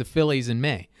was against the Phillies in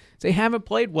May. So they haven't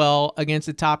played well against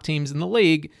the top teams in the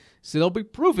league, so they'll be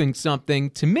proving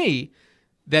something to me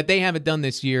that they haven't done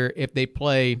this year if they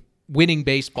play winning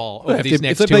baseball over these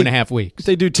next 2.5 weeks. If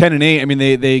they do 10-8, I mean,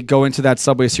 they go into that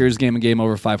Subway Series game and game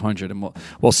over 500, and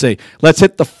we'll see. Let's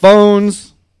hit the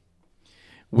phones.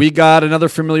 We got another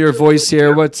familiar voice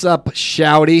here. What's up,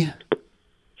 Shouty?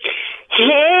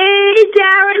 Hey,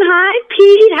 Darren. Hi,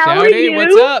 Pete. How are you?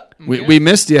 What's up? We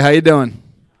missed you. How you doing?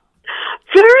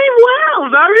 Very well.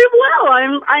 Very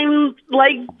well. I'm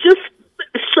like just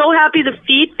so happy the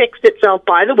feed fixed itself,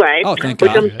 by the way. Oh, thank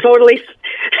which God. I'm totally.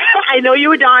 I know you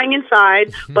were dying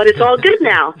inside, but it's all good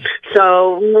now.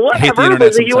 So whatever. It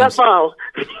was a sometimes. UFO.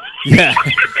 Yeah.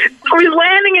 I was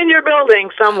landing in your building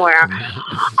somewhere.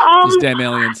 These damn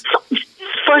aliens.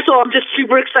 First of all, I'm just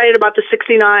super excited about the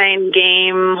 69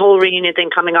 game whole reunion thing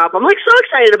coming up. I'm like so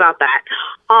excited about that.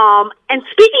 And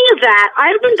speaking of that,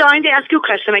 I've been dying to ask you a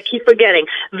question. I keep forgetting.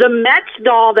 The Mets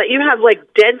doll that you have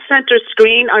like dead center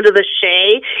screen under the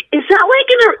Shea, is that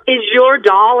like is your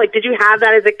doll? Like, did you have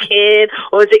that as a kid,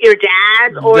 or is it your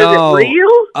dad's, or is it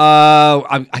real?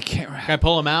 I can't. Can I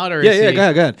pull him out? Or Yeah, go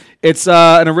ahead. It's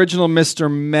an original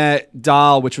Mr. Met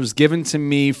doll, which was given to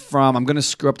me from, I'm going to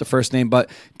screw up the first name, but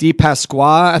Di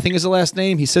Pasqua, I think is the last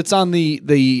name. He sits on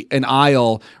an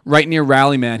aisle right near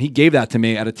Rallyman. He gave that to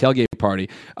me at a tailgate party.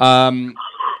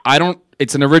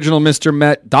 It's an original Mr.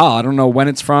 Met doll. I don't know when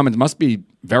it's from. It must be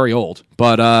very old,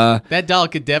 but that doll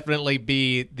could definitely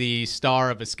be the star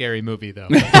of a scary movie, though.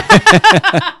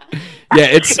 yeah,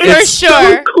 it's For So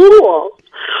sure. cool.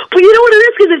 But you know what it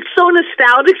is? Because it's so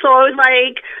nostalgic. So I was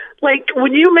like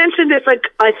when you mentioned this, like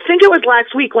I think it was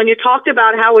last week when you talked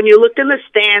about how when you looked in the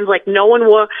stands, like no one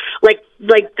wore like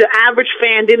the average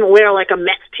fan didn't wear like a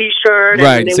Mets t-shirt,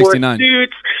 Right, and they 69. wore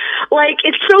suits. Like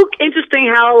it's so interesting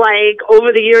how like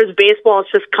over the years baseball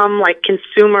has just come like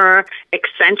consumer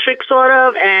eccentric sort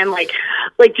of, and like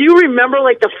do you remember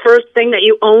like the first thing that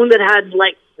you owned that had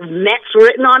like Mets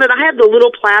written on it? I had the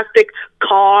little plastic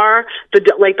car, the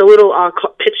little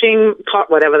pitching cart,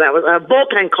 whatever that was,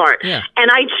 bullpen cart, Yeah. and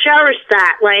I cherished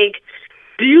that. Like,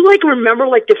 do you like remember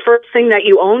like the first thing that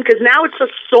you owned? Because now it's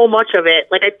just so much of it.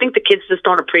 Like, I think the kids just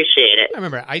don't appreciate it. I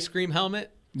remember ice cream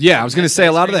helmet. Yeah, I was going to say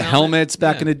a lot of the helmets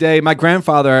back in the day. My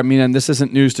grandfather, I mean, and this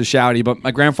isn't news to Shouty, but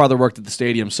my grandfather worked at the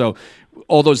stadium, so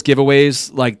all those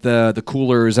giveaways, like the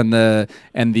coolers and the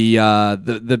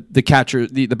catcher,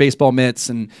 the baseball mitts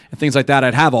and things like that,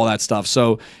 I'd have all that stuff.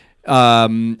 So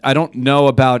I don't know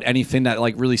about anything that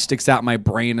like really sticks out in my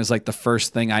brain as like the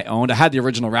first thing I owned. I had the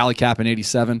original Rally Cap in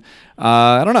 '87.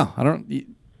 I don't know.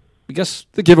 I guess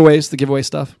the giveaway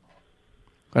stuff.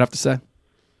 I'd have to say.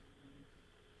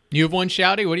 You have one,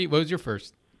 Shouty? What was your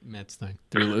first Mets thing?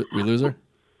 Did we lose her?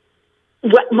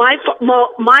 My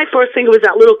first thing was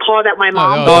that little car that my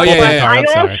mom bought. yeah. I'm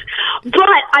sorry. But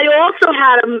I also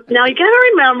had a. Now you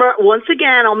gotta remember. Once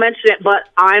again, I'll mention it. But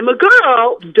I'm a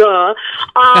girl, duh.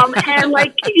 And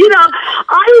like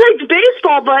I liked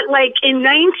baseball, but like in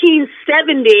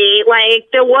 1970, like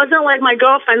there wasn't like my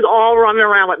girlfriends all running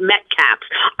around with Met caps.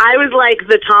 I was like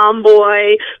the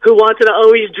tomboy who wanted to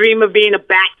always dream of being a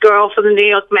Batgirl for the New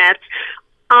York Mets.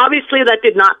 Obviously, that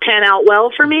did not pan out well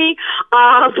for me.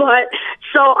 But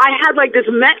so I had like this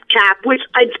Met cap, which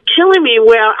it's killing me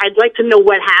where I'd like to know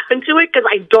what happened to it because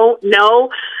I don't know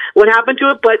what happened to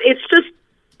it. But it's just,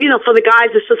 for the guys,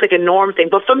 it's just like a norm thing.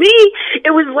 But for me,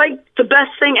 it was like the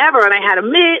best thing ever. And I had a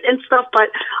mitt and stuff. But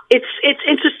it's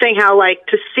interesting how like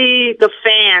to see the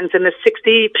fans and the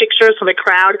 60 pictures from the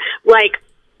crowd, like,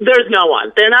 there's no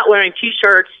one. They're not wearing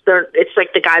T-shirts. It's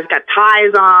like the guys got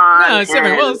ties on. No, it's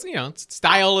different. Well,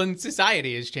 style and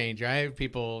society has changed, right?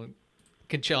 People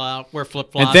can chill out, wear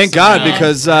flip-flops. And thank God,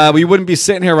 because we wouldn't be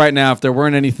sitting here right now if there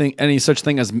weren't any such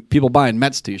thing as people buying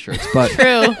Mets T-shirts. But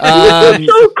True. This is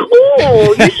so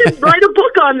cool. You should write a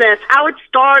book on this. How it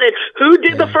started. Who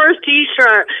did the first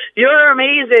T-shirt? You're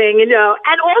amazing,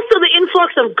 And also the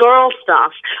influx of girl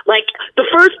stuff. Like the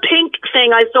first pink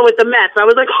thing I saw with the Mets, I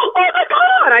was like, oh my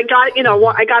God! I got it.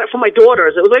 I got it for my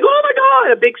daughters. It was like, oh my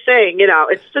God, a big thing.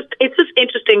 It's just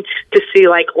interesting to see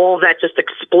like all that just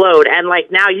explode. And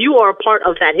like now you are a part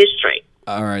of that history.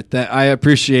 All right, I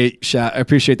appreciate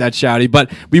that, Shouty.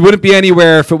 But we wouldn't be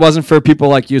anywhere if it wasn't for people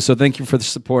like you. So thank you for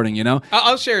supporting.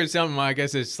 I'll share something. I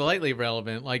guess is slightly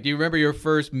relevant. Like, do you remember your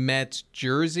first Mets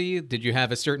jersey? Did you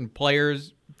have a certain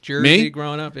player's jersey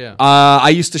growing up? Yeah. I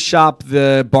used to shop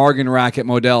the bargain rack at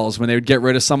Modell's. When they would get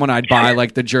rid of someone, I'd buy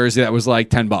like the jersey that was like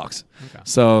 $10. Okay.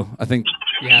 So I think,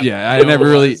 I never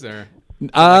really. Like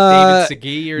David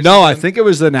Segui or no, something? I think it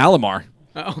was an Alomar.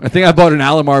 Oh, okay. I think I bought an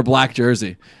Alomar black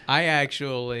jersey. I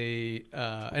actually,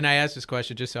 and I asked this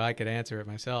question just so I could answer it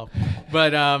myself,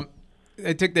 but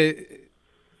I took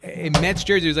a Mets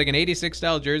jersey. It was like an 86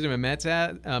 style jersey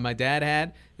my dad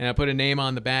had, and I put a name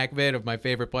on the back of it of my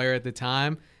favorite player at the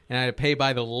time, and I had to pay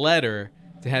by the letter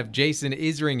to have Jason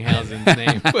Isringhausen's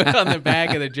name put on the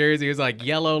back of the jersey. It was like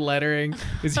yellow lettering.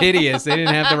 It was hideous. They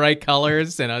didn't have the right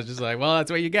colors, and I was just like, well,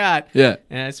 that's what you got. Yeah.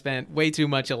 And I spent way too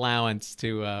much allowance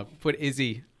to put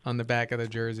Izzy on the back of the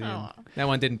jersey. And that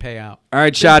one didn't pay out. All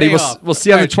right, Shouty, we'll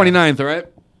see you on the 29th, all right?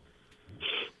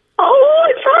 Oh,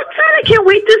 I'm so excited. I can't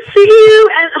wait to see you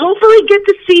and hopefully get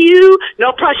to see you.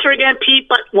 No pressure again, Pete,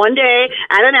 but one day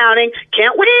at an outing.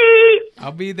 Can't wait.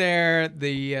 I'll be there at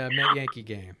the Met Yankee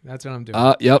game. That's what I'm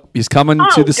doing. Yep. He's coming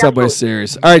to the Subway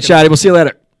Series. All right, Shouty, we'll see you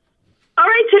later. All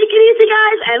right, take it easy,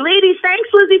 guys. And ladies, thanks,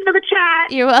 Lizzie, for the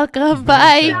chat. You're welcome.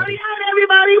 Bye. Howdy, howdy,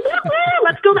 everybody. Woo-hoo.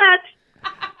 Let's go, Mets.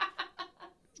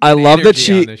 I love that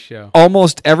Energy on this show.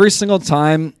 almost every single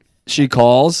time she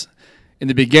calls in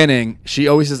the beginning, she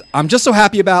always says, I'm just so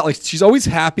happy about, like, she's always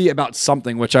happy about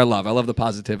something, which I love. I love the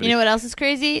positivity. You know what else is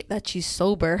crazy? That she's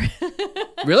sober.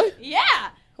 Really? Yeah.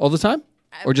 All the time?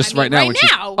 Or just I mean, right now? right when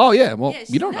she's, now. oh, yeah. Well, Yeah,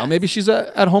 you don't know. does. Maybe she's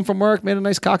at home from work, made a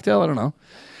nice cocktail. I don't know.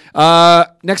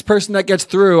 Next person that gets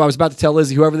through, I was about to tell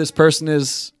Lizzie, whoever this person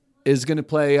is going to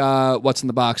play What's in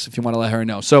the Box if you want to let her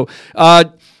know. So,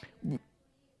 oh,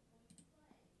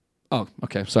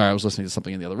 okay. Sorry, I was listening to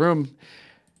something in the other room.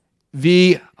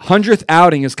 The 100th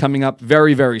outing is coming up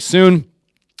very, very soon,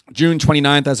 June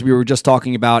 29th, as we were just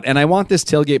talking about. And I want this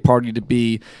tailgate party to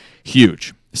be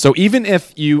huge. So even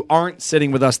if you aren't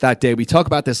sitting with us that day, we talk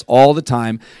about this all the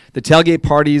time. The tailgate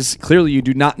parties, clearly you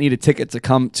do not need a ticket to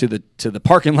come to the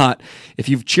parking lot. If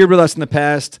you've cheered with us in the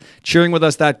past, cheering with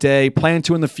us that day, plan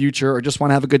to in the future, or just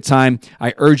want to have a good time,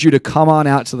 I urge you to come on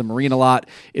out to the Marina lot.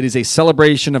 It is a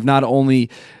celebration of not only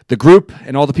the group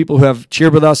and all the people who have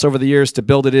cheered with us over the years to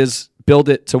build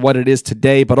it to what it is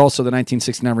today, but also the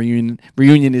 1969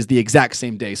 reunion is the exact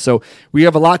same day. So we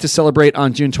have a lot to celebrate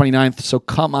on June 29th, so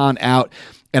come on out.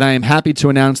 And I am happy to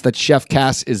announce that Chef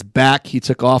Cass is back. He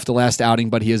took off the last outing,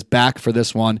 but he is back for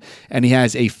this one, and he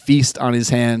has a feast on his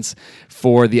hands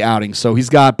for the outing. So he's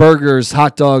got burgers,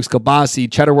 hot dogs,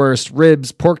 kielbasa, cheddar wurst,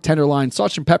 ribs, pork tenderloin,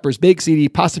 salt and peppers, baked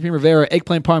ziti, pasta primavera,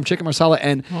 eggplant parm, chicken marsala,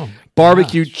 and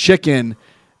barbecue chicken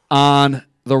on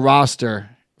the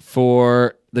roster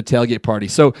for the tailgate party.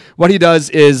 So what he does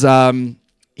is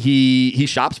he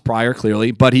shops prior,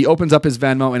 clearly, but he opens up his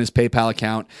Venmo and his PayPal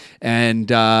account, and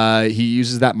he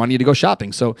uses that money to go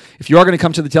shopping. So if you are going to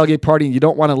come to the tailgate party and you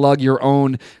don't want to lug your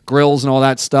own grills and all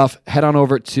that stuff, head on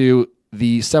over to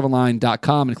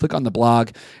the7line.com and click on the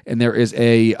blog, and there is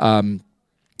an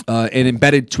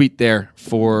embedded tweet there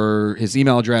for his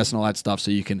email address and all that stuff, so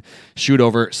you can shoot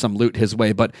over some loot his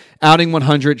way. But outing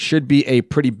 100 should be a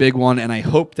pretty big one, and I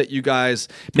hope that you guys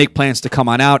make plans to come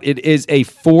on out. It is a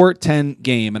 4:10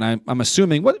 game, and I'm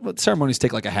assuming what ceremonies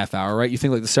take like a half hour, right? You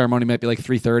think like the ceremony might be like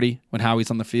 3:30 when Howie's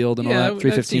on the field and all that?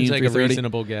 3:15, that seems like a 3:30?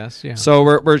 reasonable guess. Yeah. So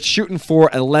we're shooting for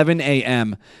 11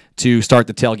 a.m. to start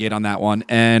the tailgate on that one,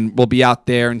 and we'll be out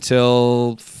there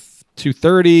until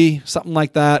 2:30, something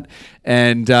like that,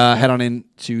 and head on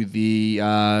into the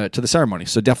ceremony.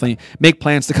 So definitely make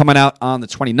plans to coming out on the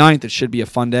 29th. It should be a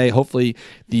fun day. Hopefully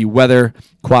the weather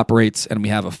cooperates and we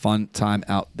have a fun time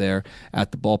out there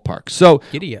at the ballpark. So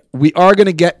Giddy up. we are going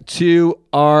to get to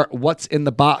our What's in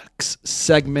the Box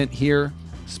segment here,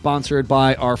 sponsored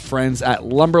by our friends at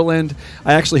Lumberland.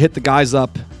 I actually hit the guys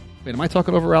up. Wait, am I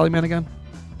talking over Rallyman again?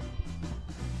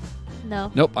 No.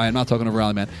 Nope, I am not talking over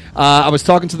Rallyman. I was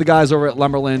talking to the guys over at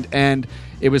Lumberland, and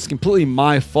it was completely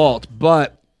my fault,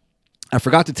 but I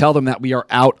forgot to tell them that we are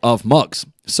out of mugs.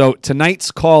 So tonight's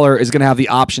caller is going to have the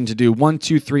option to do 1,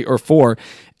 2, 3, or 4,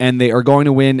 and they are going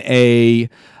to win a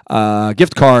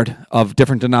gift card of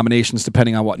different denominations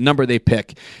depending on what number they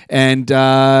pick. And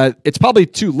it's probably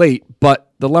too late,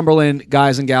 but the Lumberland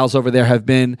guys and gals over there have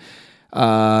been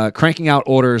cranking out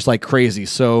orders like crazy.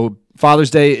 So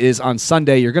Father's Day is on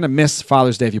Sunday. You're going to miss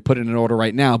Father's Day if you put in an order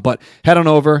right now, but head on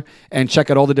over and check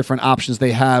out all the different options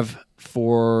they have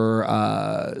for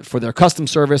their custom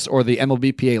service or the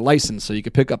MLBPA license. So you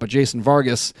could pick up a Jason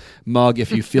Vargas mug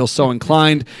if you feel so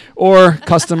inclined, or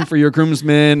custom for your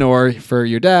groomsmen or for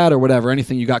your dad or whatever,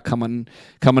 anything you got coming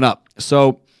up.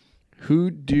 So who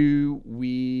do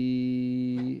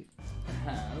we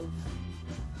have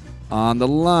on the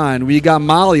line? We got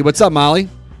Molly. What's up, Molly?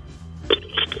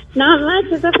 Not much.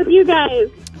 What's up with you guys?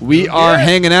 We are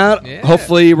hanging out. Yeah.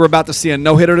 Hopefully, we're about to see a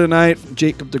no-hitter tonight from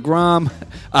Jacob deGrom.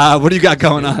 What do you got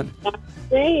going on?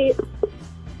 Great.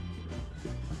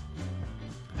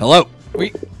 Hello.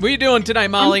 What are you doing tonight,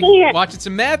 Molly? I'm here. Watching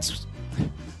some Mets?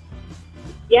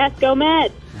 Yes, go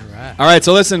Mets. All right. All right,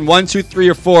 so listen, 1, 2, 3,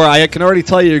 or 4. I can already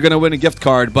tell you you're going to win a gift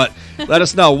card, but let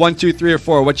us know. 1, 2, 3, or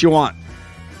 4. What you want?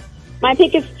 My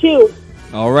pick is 2.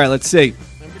 All right, let's see.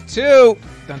 Number 2.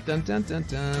 Dun, dun, dun, dun,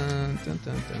 dun, dun,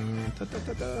 dun, dun, dun, dun,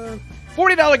 dun, dun.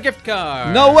 $40 gift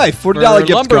card. No way, $40 for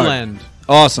gift Lumberland. card.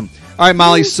 Awesome. All right,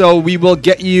 Molly, so we will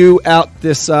get you out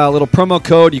this little promo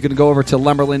code. You can go over to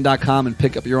lumberland.com and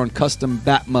pick up your own custom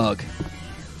bat mug.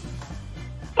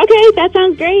 Okay, that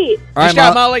sounds great. All right, Good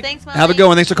shot, Molly. Thanks, Molly. Have a good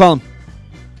one. Thanks for calling.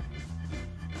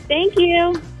 Thank you.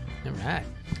 All right.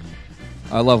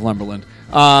 I love Lumberland.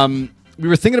 We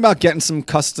were thinking about getting some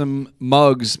custom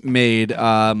mugs made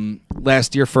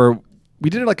last year for. We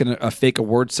did like a fake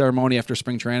award ceremony after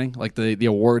spring training, like the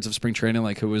awards of spring training,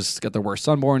 like who was got the worst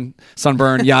sunburn,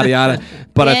 yada yada.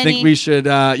 But I think Danny. we should.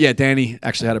 Danny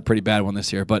actually had a pretty bad one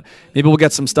this year, but maybe we'll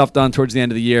get some stuff done towards the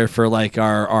end of the year for like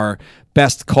our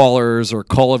best callers or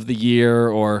call of the year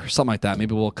or something like that.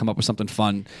 Maybe we'll come up with something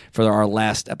fun for our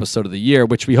last episode of the year,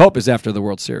 which we hope is after the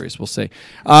World Series. We'll see.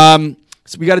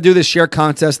 So we got to do this share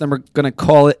contest, then we're going to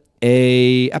call it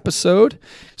a episode.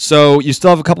 So you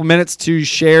still have a couple minutes to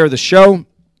share the show.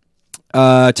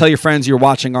 Tell your friends you're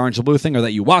watching Orange and Blue Thing or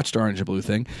that you watched Orange and Blue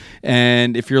Thing.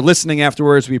 And if you're listening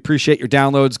afterwards, we appreciate your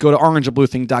downloads. Go to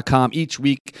orangeandbluething.com. Each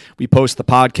week we post the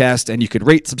podcast, and you could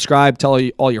rate, subscribe, tell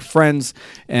all your friends,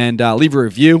 and leave a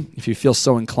review if you feel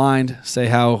so inclined. Say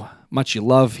how much you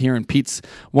love hearing Pete's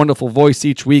wonderful voice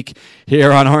each week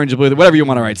here on Orange and Blue, whatever you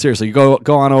want to write. Seriously, go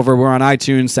on over. We're on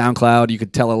iTunes, SoundCloud. You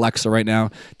could tell Alexa right now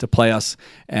to play us,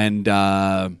 and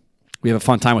we have a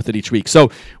fun time with it each week.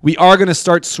 So we are going to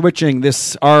start switching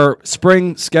this. Our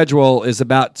spring schedule is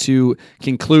about to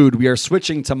conclude. We are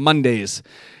switching to Mondays,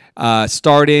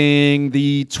 starting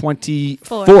the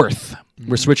 24th.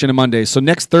 We're switching to Mondays. So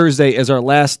next Thursday is our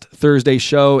last Thursday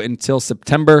show until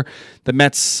September. The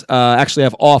Mets actually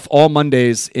have off all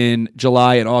Mondays in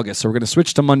July and August. So we're going to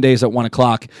switch to Mondays at 1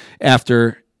 o'clock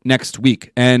after next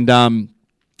week. And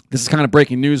this is kind of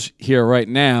breaking news here right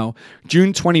now.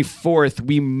 June 24th,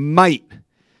 we might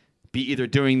be either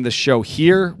doing the show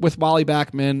here with Wally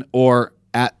Backman or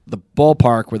at the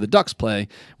ballpark where the Ducks play,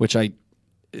 which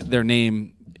their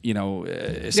name,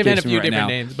 escapes They've had a me few right different now,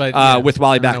 names, but yeah, with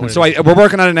Wally I don't know Backman. what So it we're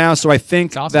working on it now. So I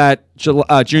think awesome. that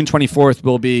June 24th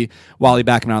will be Wally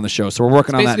Backman on the show. So we're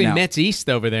working on that Basically, now. Mets East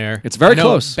over there. It's very I know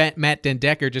close. Matt Den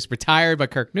Decker just retired,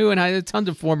 but Kirk Neuenheim, tons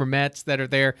of former Mets that are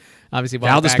there. Obviously,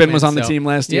 Val Wally Despin was Backman, on the team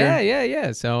last year.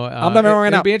 Yeah. So I'm not remembering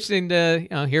it'll now. be interesting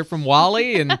to hear from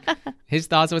Wally and his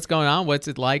thoughts on what's going on. What's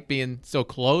it like being so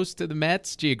close to the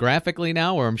Mets geographically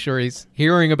now, where I'm sure he's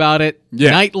hearing about it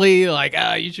nightly, like,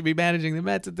 you should be managing the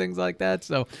Mets and things like that.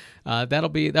 So that'll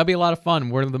be a lot of fun.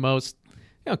 One of the most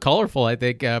colorful, I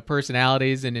think,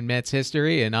 personalities in Mets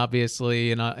history, and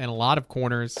obviously in a lot of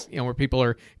corners, where people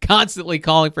are constantly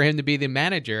calling for him to be the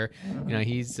manager.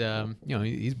 He's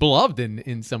he's beloved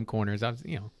in some corners.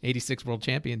 86 world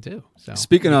champion too. So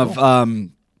Speaking of, I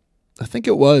think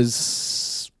it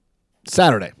was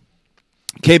Saturday.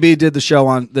 KB did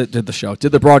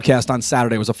the broadcast on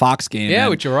Saturday. It was a Fox game. Yeah, and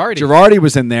with Girardi. Girardi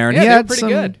was in there, and Yeah, he they're had pretty some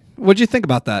good. What'd you think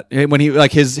about that? When he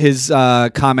like his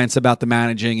comments about the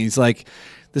managing, he's like,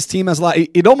 this team has a lot.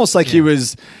 It almost like it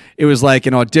was like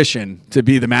an audition to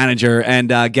be the manager. And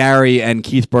Gary and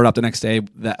Keith brought up the next day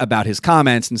about his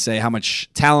comments and say how much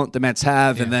talent the Mets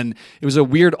have. Yeah. And then it was a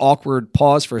weird, awkward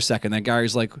pause for a second. Then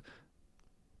Gary's like,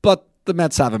 but the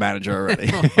Mets have a manager already.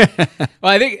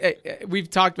 Well, I think we've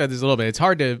talked about this a little bit. It's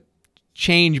hard to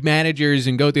change managers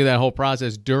and go through that whole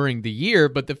process during the year.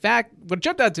 But what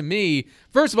jumped out to me,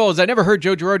 first of all, is I never heard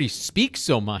Joe Girardi speak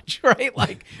so much, right?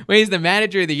 Like when he's the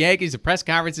manager of the Yankees, the press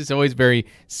conference is always very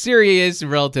serious and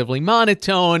relatively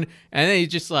monotone. And then he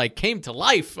just like came to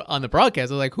life on the broadcast.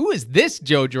 I was like, who is this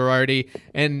Joe Girardi?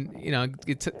 And,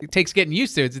 it takes getting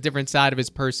used to. It's a different side of his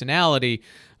personality.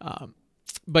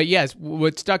 But yes,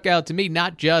 what stuck out to me,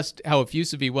 not just how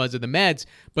effusive he was of the Mets,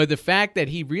 but the fact that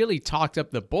he really talked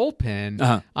up the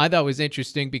bullpen, I thought was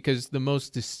interesting because the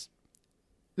most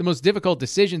difficult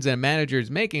decisions that a manager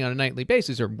is making on a nightly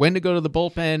basis are when to go to the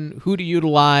bullpen, who to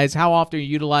utilize, how often are you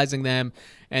utilizing them,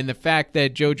 and the fact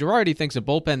that Joe Girardi thinks a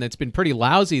bullpen that's been pretty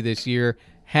lousy this year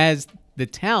has the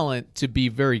talent to be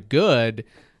very good,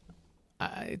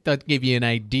 I thought gave you an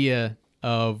idea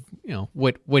of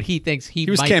what he thinks he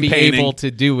might be able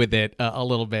to do with it a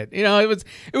little bit. It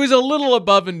was a little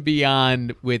above and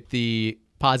beyond with the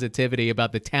positivity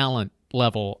about the talent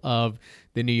level of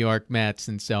the New York Mets,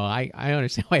 and so I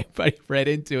understand why everybody read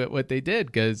into it what they did,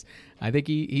 because I think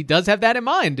he does have that in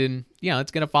mind, and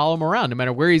it's going to follow him around no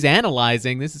matter where he's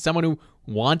analyzing. This is someone who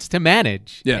wants to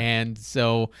manage, and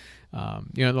so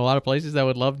there are a lot of places that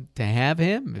would love to have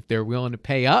him if they're willing to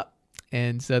pay up.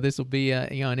 And so this will be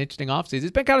an interesting offseason.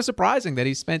 It's been kind of surprising that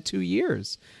he spent 2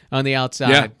 years on the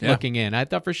outside looking in. I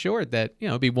thought for sure that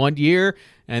it'd be 1 year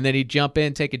and then he'd jump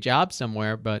in, take a job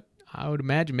somewhere. But I would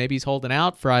imagine maybe he's holding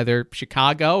out for either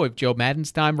Chicago if Joe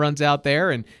Maddon's time runs out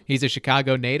there and he's a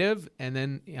Chicago native. And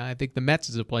then I think the Mets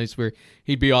is a place where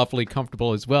he'd be awfully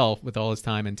comfortable as well with all his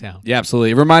time in town. Yeah,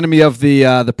 absolutely. It reminded me of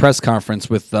the press conference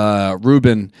with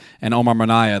Ruben and Omar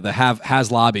Minaya, the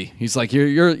Has lobby. He's like,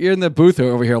 you're in the booth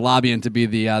over here lobbying to be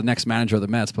the next manager of the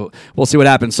Mets, but we'll see what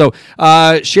happens. So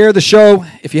share the show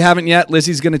if you haven't yet.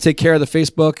 Lizzie's going to take care of the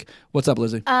Facebook. What's up,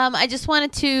 Lizzie? I just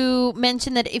wanted to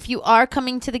mention that if you are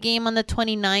coming to the game on the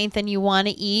 29th and you want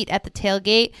to eat at the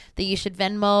tailgate, that you should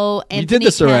Venmo Anthony. You did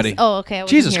this already. Oh, okay.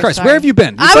 Jesus Christ, sorry. Where have you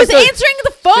been? I was answering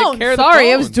the phone.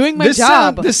 Sorry, I was doing my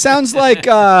job. This sounds like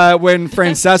when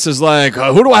Francesa's like,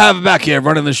 who do I have back here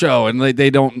running the show? And they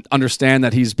don't understand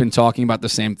that he's been talking about the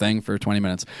same thing for 20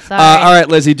 minutes. Sorry. All right,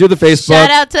 Lizzie, do the Facebook. Shout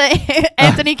out to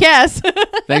Anthony Cass.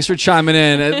 Thanks for chiming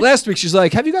in. Last week, she's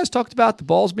like, have you guys talked about the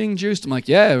balls being juiced? I'm like,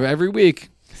 yeah, every week.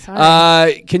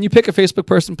 Sorry. Can you pick a Facebook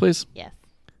person, please? Yes.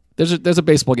 There's a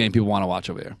baseball game people want to watch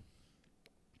over here.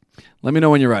 Let me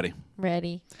know when you're ready.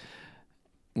 Ready.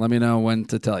 Let me know when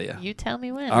to tell you. You tell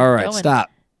me when. All right, stop.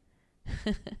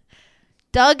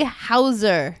 Doug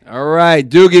Hauser. All right,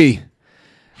 Doogie.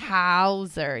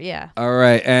 Hauser, yeah. All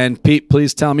right, and Pete,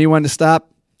 please tell me when to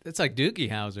stop. That's like Doogie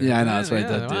Howser. Yeah, I know. That's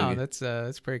right. Wow,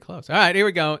 that's pretty close. All right, here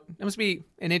we go. That must be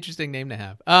an interesting name to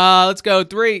have. Let's go.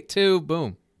 3, 2,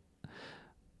 boom.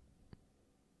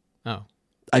 Oh.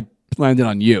 I landed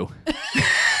on you.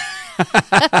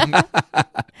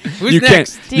 Who's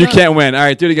next? You can't win. All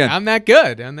right, do it again. I'm that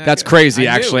good. That's crazy,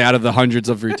 actually, out of the hundreds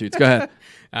of retweets. Go ahead.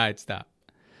 All right, stop.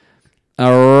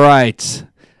 All right.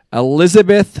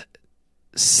 Elizabeth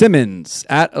Simmons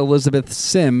at Elizabeth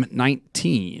Sim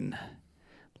 19.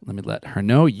 Let me let her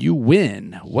know you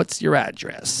win. What's your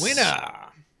address? Winner.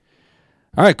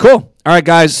 All right, cool. All right,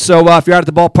 guys. So if you're out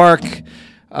at the ballpark,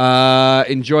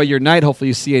 enjoy your night. Hopefully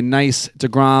you see a nice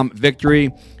DeGrom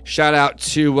victory. Shout out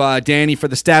to Danny for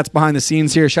the stats behind the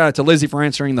scenes here. Shout out to Lizzie for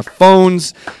answering the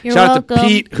phones. You're Shout welcome. out to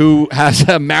Pete, who has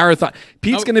a marathon.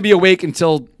 Pete's going to be awake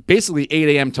until basically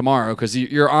 8 a.m. tomorrow because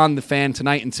you're on the Fan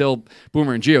tonight until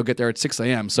Boomer and Gio get there at 6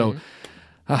 a.m. So,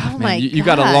 man, you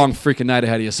got a long freaking night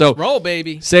ahead of you. So roll,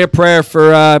 baby. Say a prayer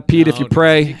for Pete if you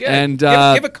pray. And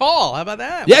give a call. How about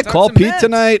that? Yeah, call Pete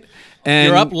tonight. And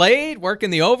you're up late,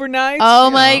 working the overnight. Oh,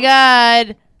 my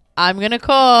God. I'm going to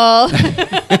call.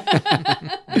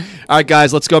 All right,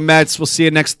 guys, let's go Mets. We'll see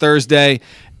you next Thursday.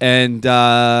 And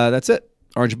that's it.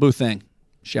 Orange and Blue thing.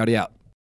 Shouty out.